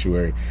the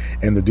sanctuary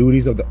and the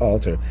duties of the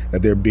altar,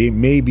 that there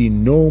may be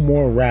no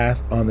more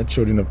wrath on the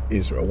children of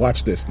Israel.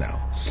 Watch this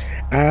now.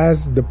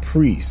 As the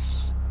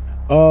priests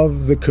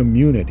of the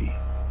community,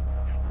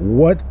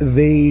 what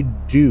they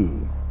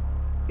do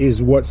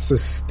is what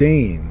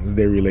sustains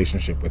their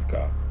relationship with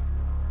God.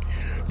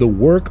 The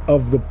work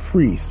of the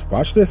priest,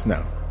 watch this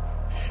now.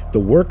 The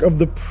work of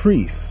the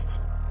priest,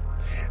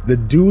 the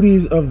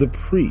duties of the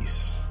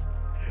priest,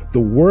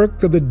 the work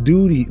that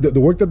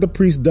the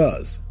priest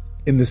does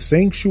in the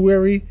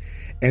sanctuary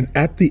and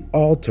at the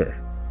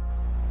altar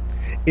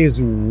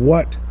is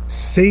what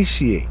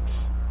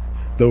satiates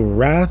the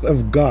wrath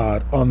of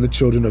God on the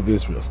children of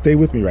Israel. Stay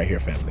with me right here,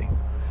 family.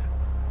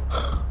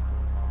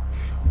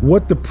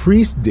 What the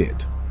priest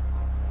did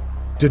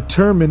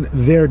determined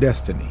their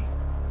destiny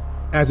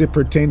as it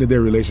pertained to their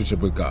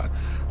relationship with God.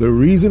 The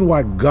reason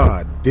why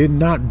God did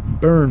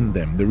not burn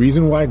them, the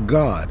reason why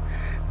God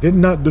did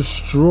not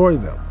destroy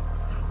them,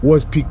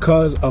 was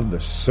because of the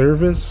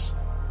service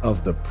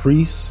of the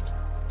priest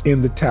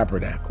in the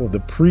tabernacle. The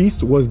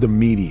priest was the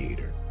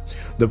mediator.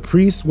 The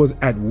priest was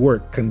at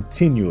work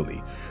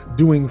continually,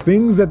 doing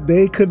things that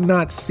they could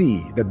not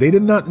see, that they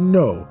did not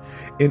know,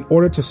 in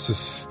order to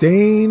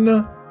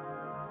sustain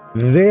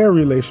their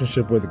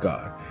relationship with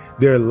God.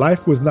 Their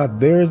life was not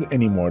theirs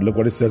anymore. Look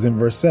what it says in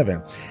verse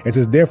 7. It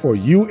says, therefore,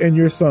 you and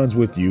your sons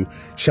with you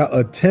shall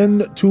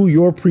attend to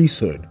your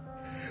priesthood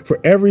for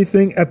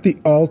everything at the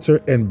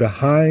altar and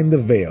behind the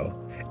veil,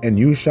 and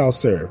you shall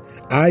serve.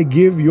 I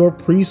give your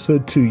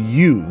priesthood to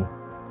you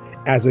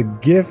as a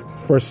gift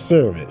for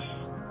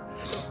service,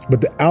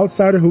 but the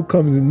outsider who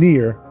comes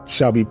near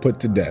shall be put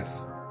to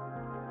death.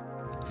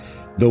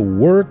 The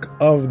work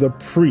of the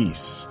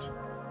priest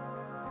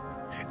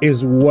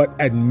is what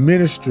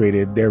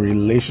administrated their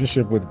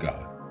relationship with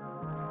God.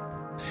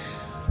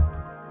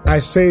 I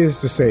say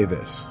this to say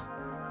this,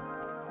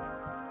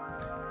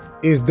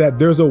 is that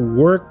there's a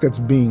work that's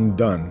being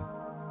done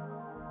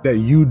that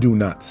you do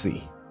not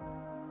see,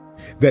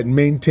 that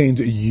maintains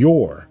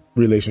your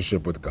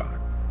relationship with God.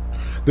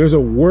 There's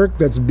a work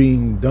that's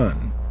being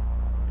done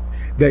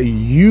that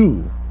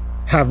you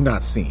have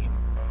not seen,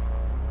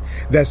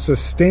 that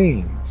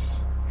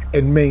sustains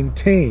and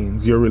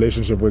maintains your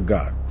relationship with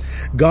God.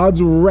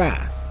 God's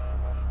wrath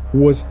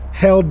was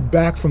held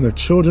back from the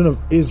children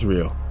of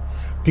Israel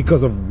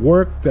because of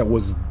work that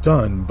was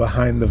done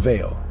behind the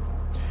veil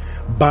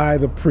by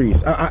the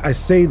priest. I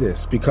say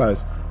this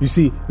because, you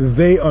see,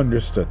 they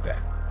understood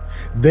that.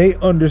 They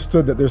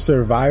understood that their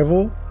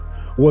survival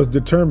was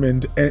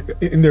determined,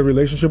 in their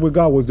relationship with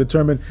God, was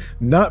determined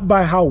not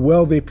by how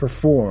well they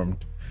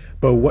performed,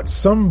 but what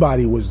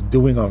somebody was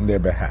doing on their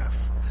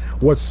behalf.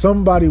 What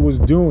somebody was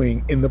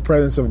doing in the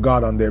presence of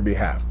God on their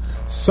behalf.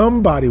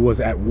 Somebody was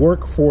at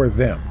work for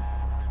them.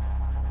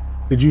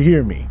 Did you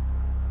hear me?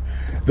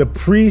 The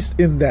priests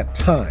in that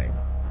time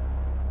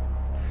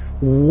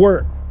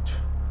worked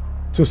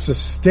to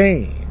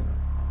sustain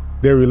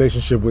their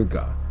relationship with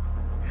God.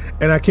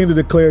 And I came to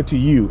declare to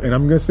you, and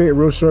I'm going to say it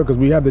real short because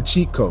we have the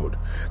cheat code.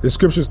 The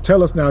scriptures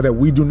tell us now that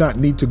we do not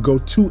need to go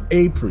to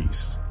a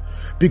priest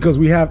because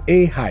we have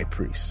a high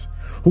priest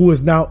who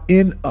is now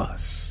in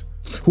us,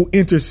 who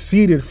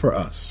interceded for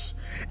us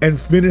and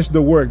finished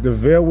the work. The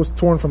veil was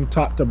torn from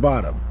top to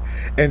bottom.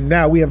 And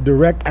now we have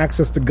direct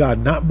access to God,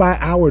 not by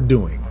our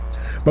doing,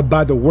 but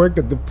by the work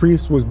that the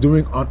priest was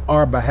doing on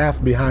our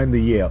behalf behind the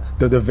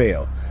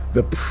veil.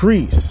 The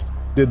priest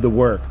did the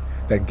work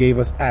that gave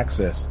us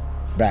access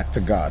back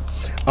to God.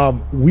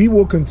 We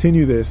will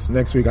continue this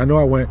next week. I know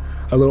I went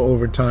a little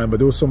over time, but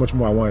there was so much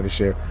more I wanted to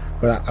share,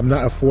 but I'm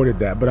not afforded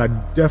that. But I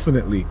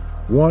definitely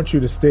want you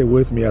to stay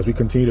with me as we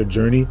continue to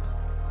journey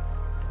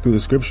through the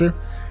scripture.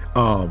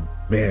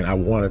 Man, I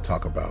want to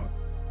talk about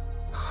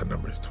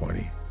Numbers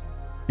 20.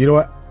 You know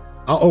what?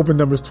 I'll open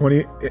Numbers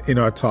 20 in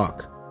our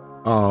talk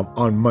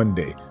on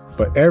Monday.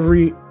 But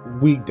every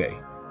weekday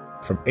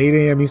from 8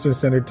 a.m. Eastern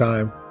Standard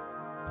Time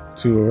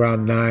to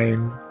around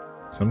 9,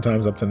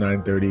 sometimes up to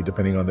 9:30,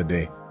 depending on the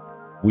day,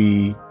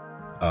 we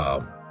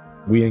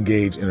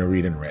engage in a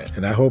read and rant.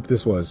 And I hope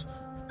this was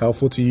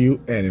helpful to you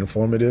and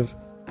informative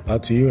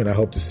to you, and I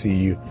hope to see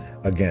you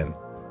again.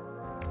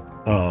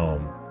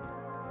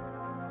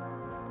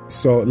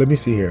 So let me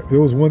see here.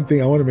 There was one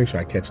thing I want to make sure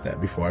I catch that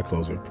before I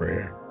close with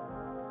prayer.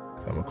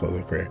 So I'm gonna close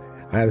with prayer.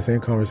 I had the same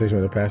conversation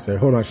with the pastor.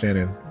 Hold on,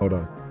 Shannon. Hold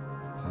on.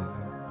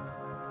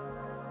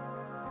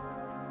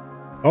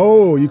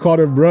 Oh, you called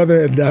him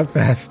brother and not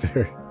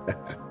pastor.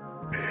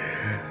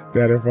 They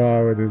had a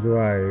problem with his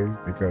wife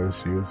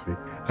because she was free.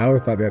 I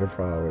always thought they had a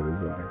problem with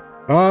his wife.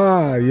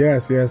 Ah,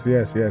 yes.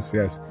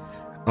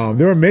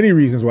 There are many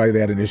reasons why they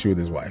had an issue with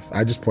his wife.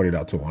 I just pointed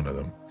out to one of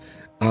them.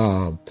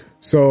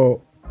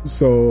 So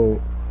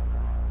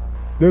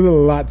there's a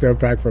lot to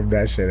unpack from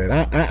that shit. And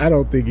I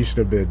don't think you should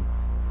have been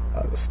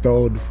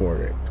stoned for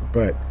it.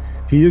 But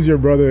he is your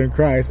brother in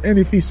Christ. And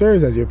if he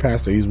serves as your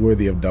pastor, he's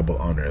worthy of double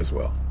honor as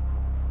well.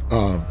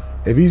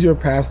 If he's your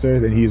pastor,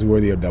 then he's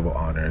worthy of double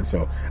honor. And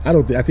so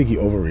I think he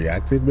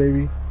overreacted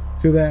maybe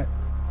to that,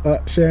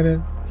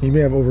 Shannon. He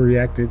may have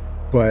overreacted,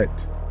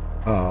 but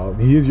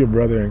he is your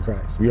brother in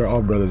Christ. We are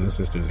all brothers and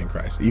sisters in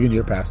Christ. Even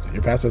your pastor.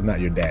 Your pastor is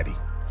not your daddy.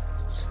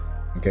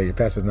 Okay, your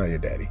pastor is not your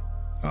daddy.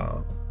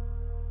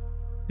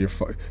 You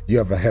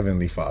have a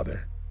heavenly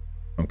father.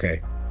 Okay,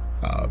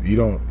 you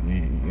don't.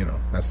 You know,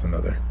 that's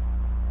another.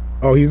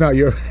 Oh, he's not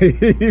your.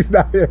 He's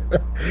not your.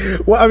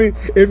 Well, I mean,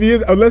 if he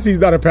is, unless he's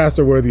not a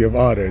pastor worthy of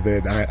honor,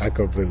 then I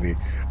completely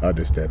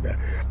understand that.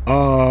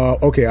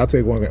 Okay, I'll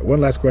take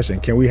one last question.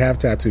 Can we have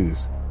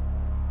tattoos?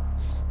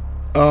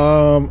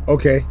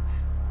 Okay,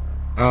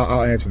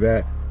 I'll answer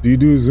that. Do you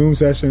do Zoom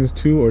sessions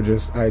too, or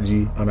just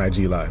IG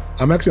Live?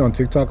 I'm actually on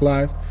TikTok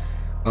Live.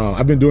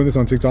 I've been doing this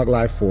on TikTok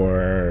Live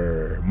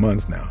for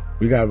months now.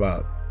 We got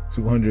about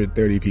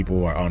 230 people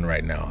who are on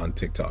right now on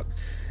TikTok,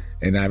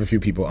 and I have a few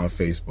people on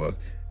Facebook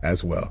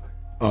as well.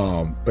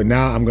 But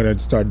now I'm going to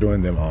start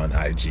doing them on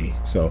IG.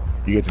 So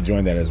you get to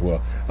join that as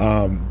well.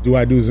 Do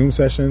I do Zoom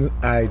sessions?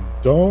 I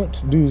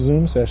don't do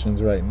Zoom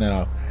sessions right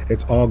now.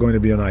 It's all going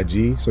to be on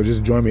IG. So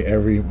just join me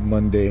every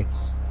Monday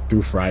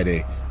through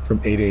Friday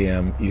from 8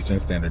 a.m. Eastern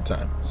Standard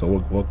Time.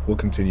 So we'll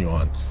continue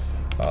on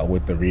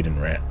with the read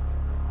and rant.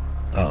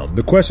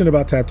 The question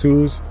about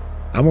tattoos,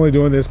 I'm only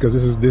doing this because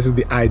this is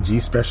the IG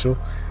special.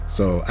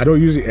 So I don't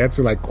usually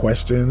answer like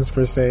questions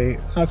per se.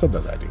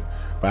 Sometimes I do,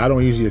 but I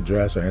don't usually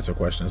address or answer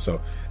questions.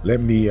 So let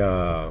me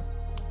give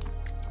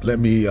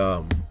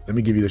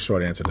you the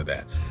short answer to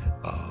that.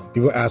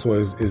 People ask, well,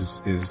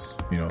 is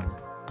you know,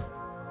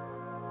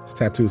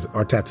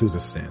 are tattoos a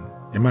sin?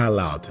 Am I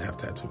allowed to have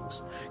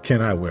tattoos?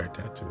 Can I wear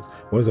tattoos?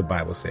 What does the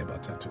Bible say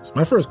about tattoos?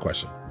 My first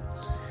question,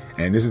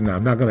 and this is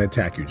I'm not going to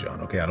attack you,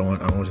 John. Okay, I don't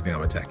want you to think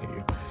I'm attacking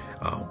you.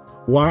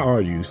 Why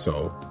are you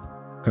so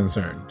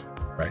concerned,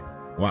 right?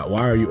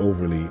 Why are you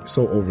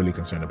so overly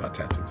concerned about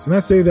tattoos? And I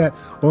say that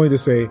only to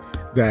say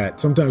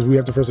that sometimes we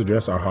have to first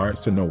address our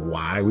hearts to know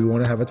why we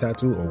want to have a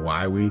tattoo or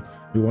why we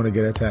want to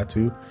get a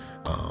tattoo.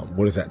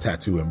 What does that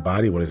tattoo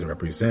embody? What does it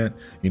represent?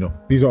 You know,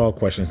 these are all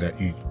questions that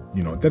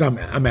that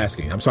I'm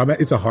asking.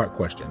 It's a heart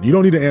question. You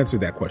don't need to answer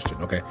that question,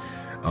 okay,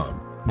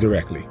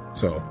 directly.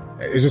 So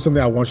it's just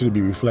something I want you to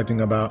be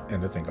reflecting about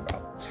and to think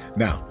about.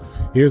 Now,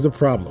 here's the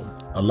problem.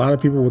 A lot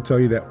of people will tell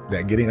you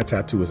that getting a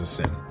tattoo is a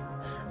sin.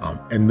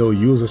 And they'll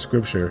use a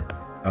scripture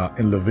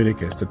in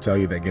Leviticus to tell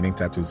you that getting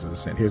tattoos is a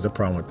sin. Here's the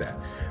problem with that.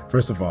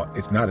 First of all,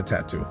 it's not a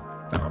tattoo.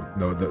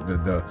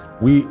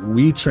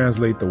 We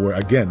translate the word.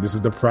 Again, this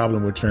is the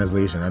problem with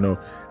translation. I know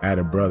I had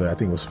a brother, I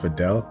think it was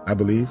Fidel, I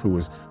believe,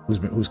 who's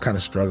kind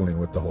of struggling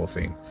with the whole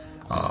thing,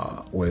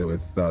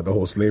 with the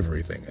whole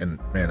slavery thing. And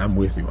man, I'm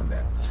with you on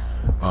that.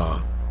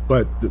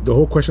 But the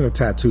whole question of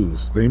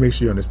tattoos, let me make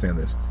sure you understand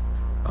this.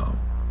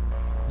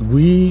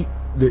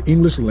 The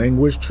English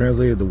language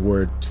translated the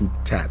word to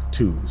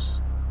tattoos,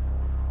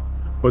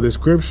 but the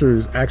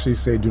scriptures actually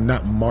say, do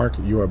not mark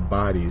your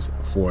bodies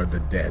for the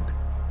dead.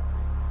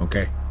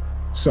 Okay.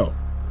 So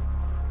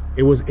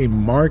it was a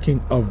marking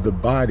of the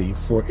body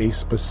for a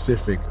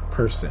specific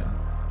person.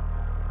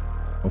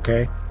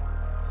 Okay.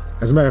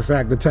 As a matter of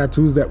fact, the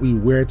tattoos that we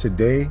wear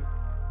today,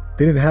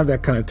 they didn't have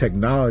that kind of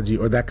technology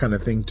or that kind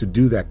of thing to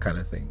do that kind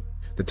of thing.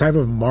 The type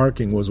of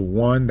marking was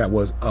one that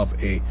was of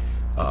it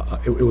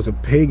was a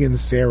pagan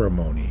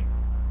ceremony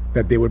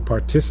that they would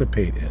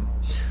participate in.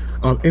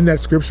 In that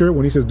scripture,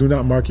 when he says, do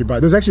not mark your body,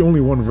 there's actually only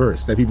one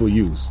verse that people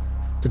use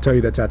to tell you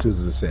that tattoos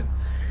is a sin.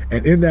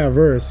 And in that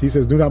verse, he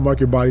says, do not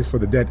mark your bodies for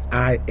the dead.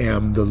 I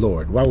am the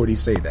Lord. Why would he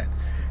say that?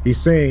 He's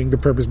saying the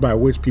purpose by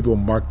which people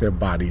mark their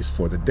bodies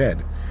for the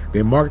dead.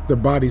 They mark their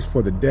bodies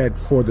for the dead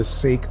for the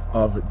sake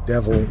of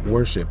devil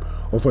worship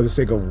or for the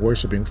sake of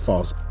worshiping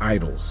false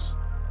idols.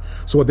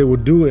 So what they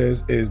would do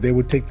is they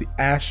would take the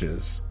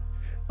ashes.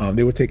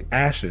 They would take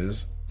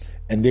ashes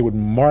and they would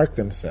mark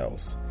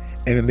themselves,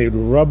 and then they'd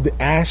rub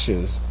the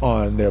ashes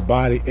on their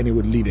body, and it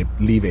would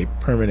leave a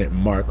permanent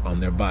mark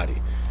on their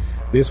body.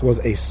 This was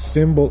a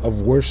symbol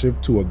of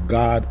worship to a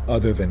God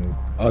other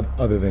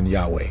than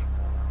Yahweh,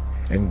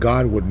 and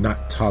God would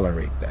not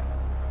tolerate that.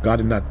 God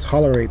did not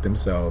tolerate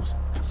themselves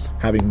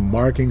having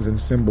markings and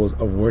symbols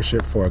of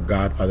worship for a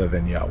God other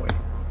than Yahweh.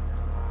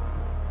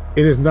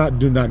 It is not,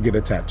 do not get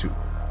a tattoo.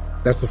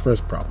 That's the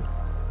first problem.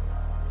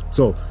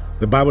 So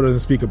the Bible doesn't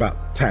speak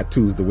about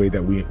tattoos the way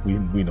that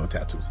we know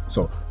tattoos.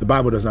 So the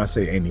Bible does not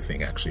say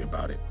anything actually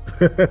about it.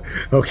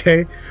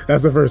 Okay?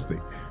 That's the first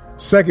thing.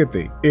 Second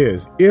thing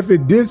is, if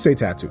it did say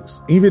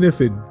tattoos, even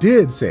if it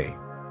did say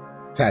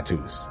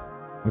tattoos,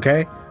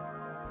 okay?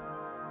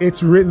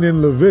 It's written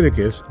in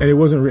Leviticus and it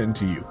wasn't written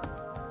to you.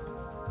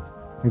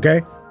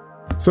 Okay?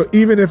 So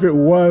even if it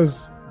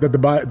was that the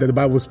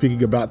Bible was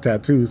speaking about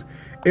tattoos,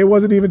 it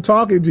wasn't even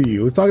talking to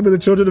you. It was talking to the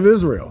children of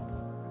Israel,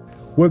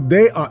 what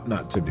they ought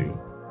not to do.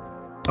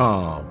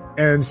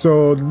 And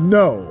so,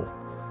 no,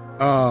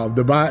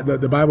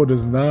 the Bible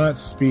does not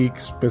speak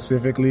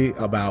specifically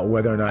about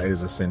whether or not it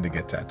is a sin to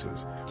get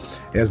tattoos.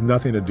 It has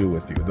nothing to do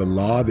with you. The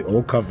law, the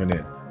old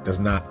covenant, does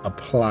not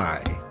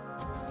apply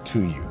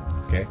to you.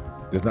 Okay?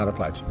 Does not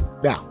apply to you.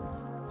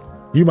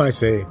 Now, you might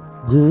say,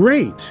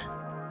 great.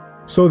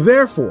 So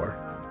therefore,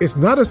 it's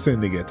not a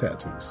sin to get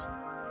tattoos.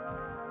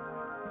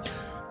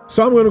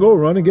 So I'm going to go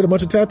run and get a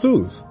bunch of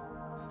tattoos.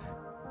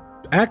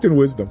 Act in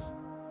wisdom.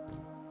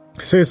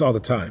 I say this all the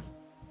time.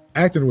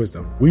 Act in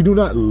wisdom. We do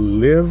not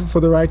live for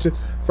the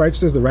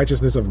righteousness. The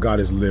righteousness of God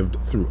is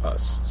lived through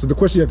us. So the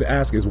question you have to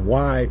ask is,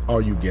 why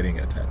are you getting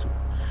a tattoo?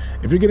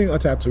 If you're getting a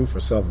tattoo for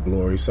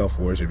self-glory,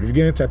 self-worship, if you're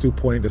getting a tattoo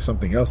pointing to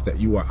something else that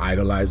you are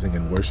idolizing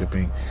and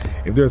worshiping,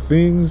 if there are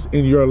things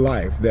in your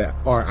life that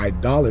are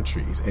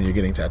idolatries and you're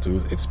getting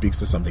tattoos, it speaks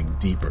to something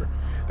deeper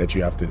that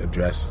you have to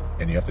address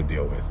and you have to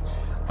deal with.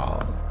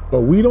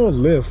 But we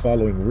don't live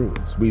following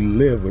rules. We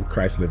live with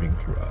Christ living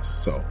through us.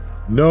 So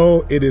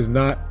no, it is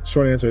not.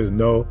 Short answer is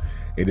no,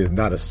 it is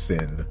not a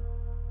sin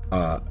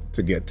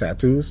to get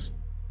tattoos.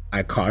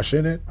 I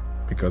caution it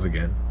because,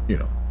 again,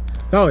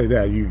 not only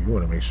that, you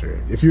want to make sure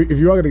if you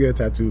are going to get a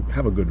tattoo,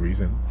 have a good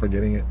reason for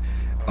getting it.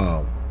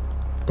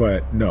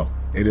 But no,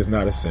 it is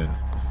not a sin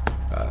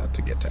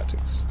to get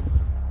tattoos.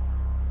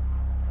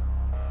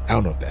 I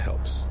don't know if that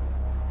helps.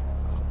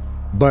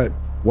 But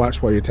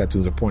watch what your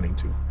tattoos are pointing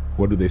to.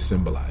 What do they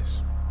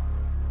symbolize?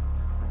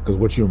 Because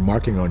what you're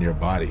marking on your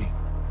body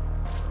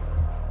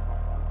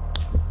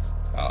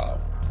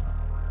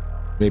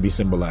may be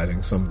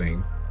symbolizing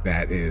something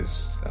that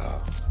is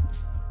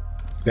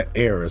that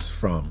errs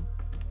from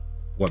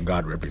what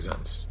God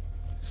represents.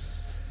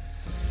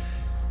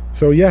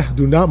 So yeah,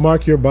 do not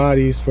mark your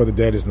bodies, for the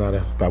dead is not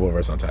a Bible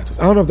verse on tattoos.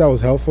 I don't know if that was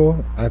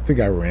helpful. I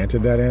think I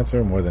ranted that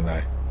answer more than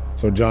I.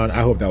 So John,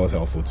 I hope that was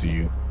helpful to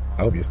you.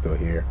 I hope you're still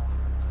here.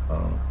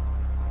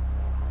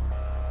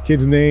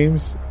 Kids'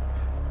 names.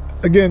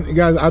 Again,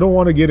 guys, I don't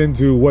want to get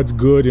into what's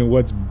good and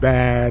what's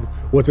bad,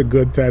 what's a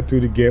good tattoo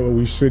to get, what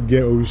we should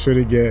get, what we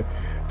shouldn't get.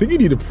 I think you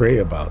need to pray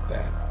about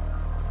that.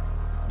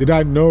 Did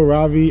I know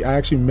Ravi? I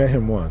actually met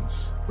him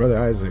once. Brother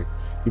Isaac.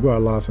 People are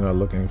lost and are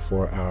looking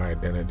for our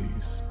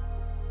identities.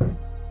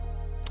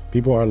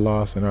 People are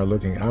lost and are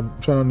looking. I'm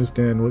trying to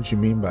understand what you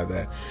mean by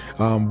that.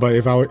 But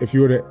if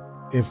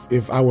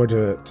I were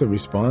to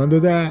respond to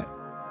that,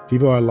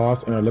 people are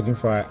lost and are looking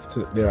for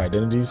their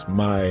identities.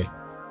 My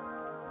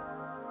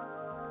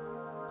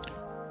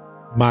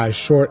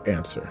short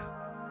answer,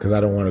 because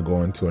I don't want to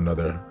go into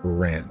another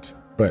rant,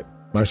 but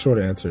my short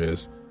answer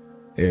is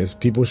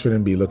people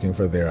shouldn't be looking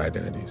for their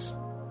identities.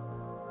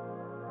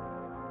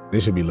 They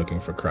should be looking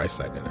for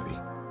Christ's identity.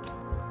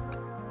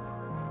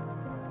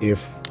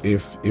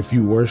 If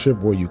you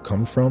worship where you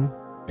come from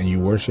and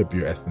you worship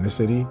your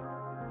ethnicity,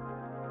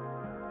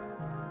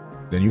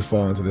 then you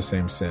fall into the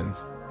same sin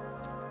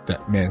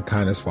that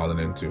mankind has fallen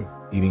into,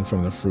 eating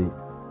from the fruit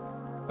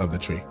of the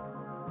tree.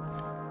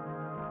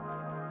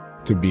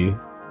 To be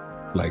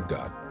like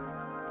God.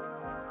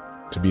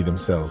 To be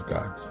themselves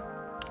gods.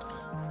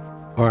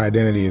 Our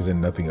identity is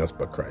in nothing else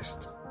but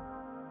Christ.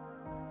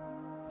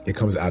 It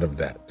comes out of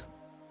that.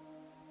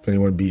 If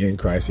anyone be in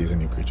Christ, he is a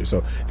new creature.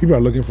 So people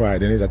are looking for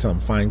identities. I tell them,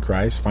 find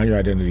Christ, find your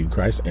identity in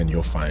Christ, and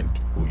you'll find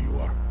who you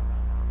are.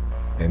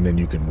 And then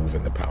you can move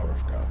in the power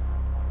of God.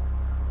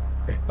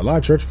 Okay. A lot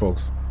of church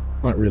folks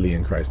aren't really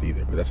in Christ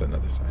either, but that's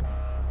another side.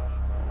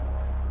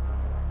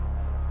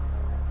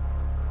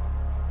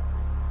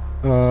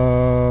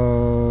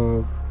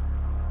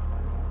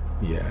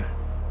 Yeah.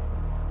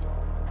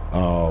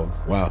 Oh,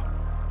 wow.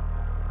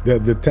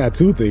 The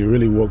tattoo thing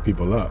really woke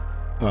people up,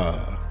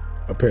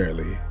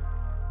 apparently.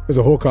 There's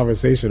a whole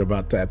conversation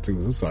about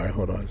tattoos. I'm sorry,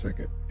 hold on a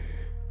second.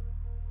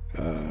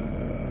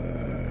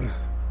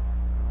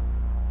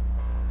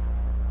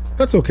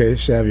 That's okay,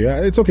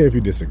 Shavia. It's okay if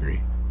you disagree.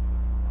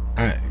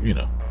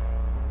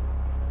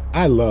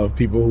 I love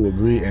people who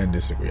agree and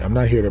disagree. I'm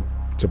not here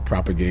to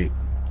propagate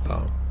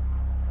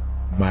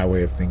my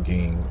way of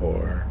thinking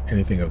or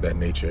anything of that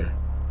nature.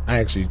 I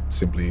actually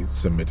simply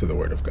submit to the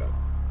word of God.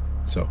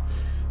 So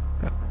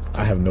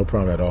I have no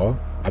problem at all.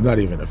 I'm not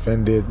even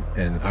offended,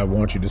 and I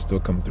want you to still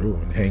come through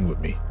and hang with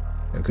me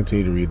and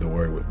continue to read the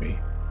word with me,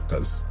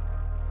 because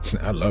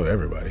I love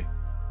everybody.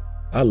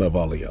 I love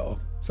all of y'all.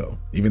 So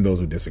even those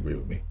who disagree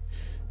with me.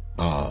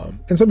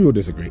 And some people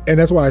disagree. And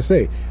that's why I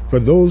say, for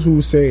those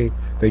who say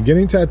they're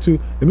getting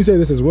tattooed, let me say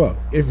this as well.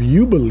 If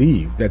you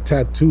believe that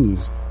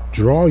tattoos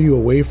draw you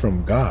away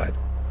from God,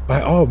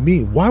 by all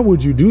means, why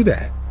would you do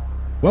that?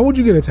 Why would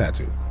you get a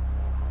tattoo?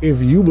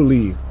 if you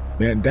believe,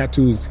 man,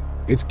 tattoos,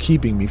 it's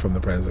keeping me from the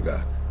presence of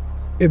God.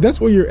 If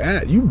that's where you're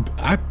at,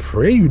 I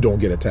pray you don't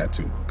get a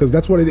tattoo, because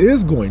that's what it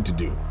is going to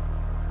do.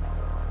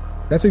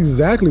 That's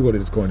exactly what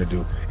it is going to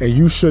do. And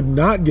you should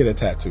not get a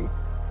tattoo.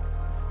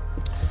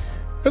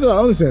 I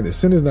understand this.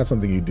 Sin is not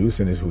something you do.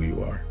 Sin is who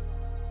you are.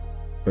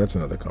 But that's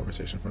another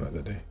conversation for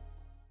another day.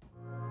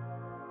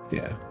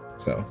 Yeah.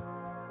 So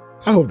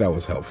I hope that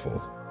was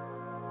helpful.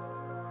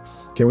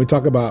 Can we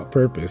talk about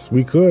purpose?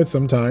 We could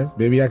sometime.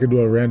 Maybe I could do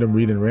a random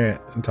read and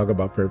rant and talk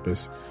about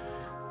purpose.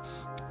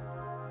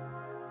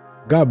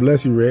 God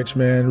bless you, Rich,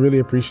 man. Really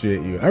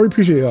appreciate you. I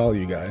appreciate all of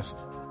you guys.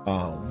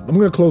 I'm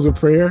going to close with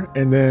prayer,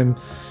 and then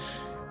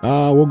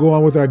we'll go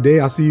on with our day.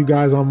 I'll see you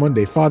guys on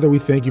Monday. Father, we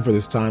thank you for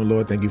this time,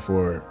 Lord. Thank you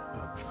for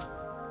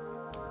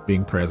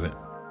being present.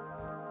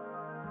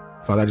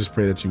 Father, I just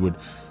pray that you would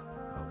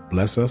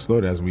bless us,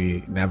 Lord, as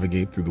we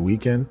navigate through the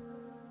weekend.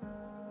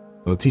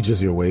 Lord, teach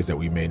us your ways that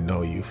we may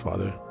know you,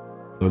 Father.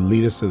 Lord,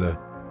 lead us to the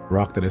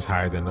rock that is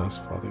higher than us,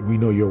 Father. We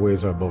know your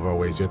ways are above our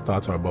ways. Your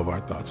thoughts are above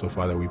our thoughts. So,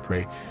 Father, we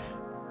pray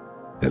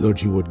that,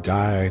 Lord, you would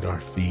guide our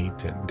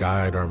feet and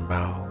guide our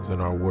mouths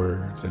and our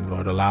words. And,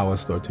 Lord, allow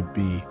us, Lord, to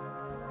be,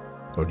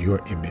 Lord, your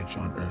image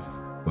on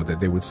earth. Lord, that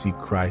they would see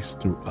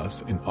Christ through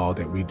us in all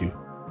that we do.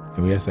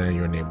 And we ask that in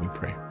your name we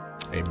pray.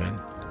 Amen.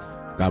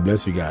 God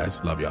bless you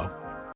guys. Love y'all.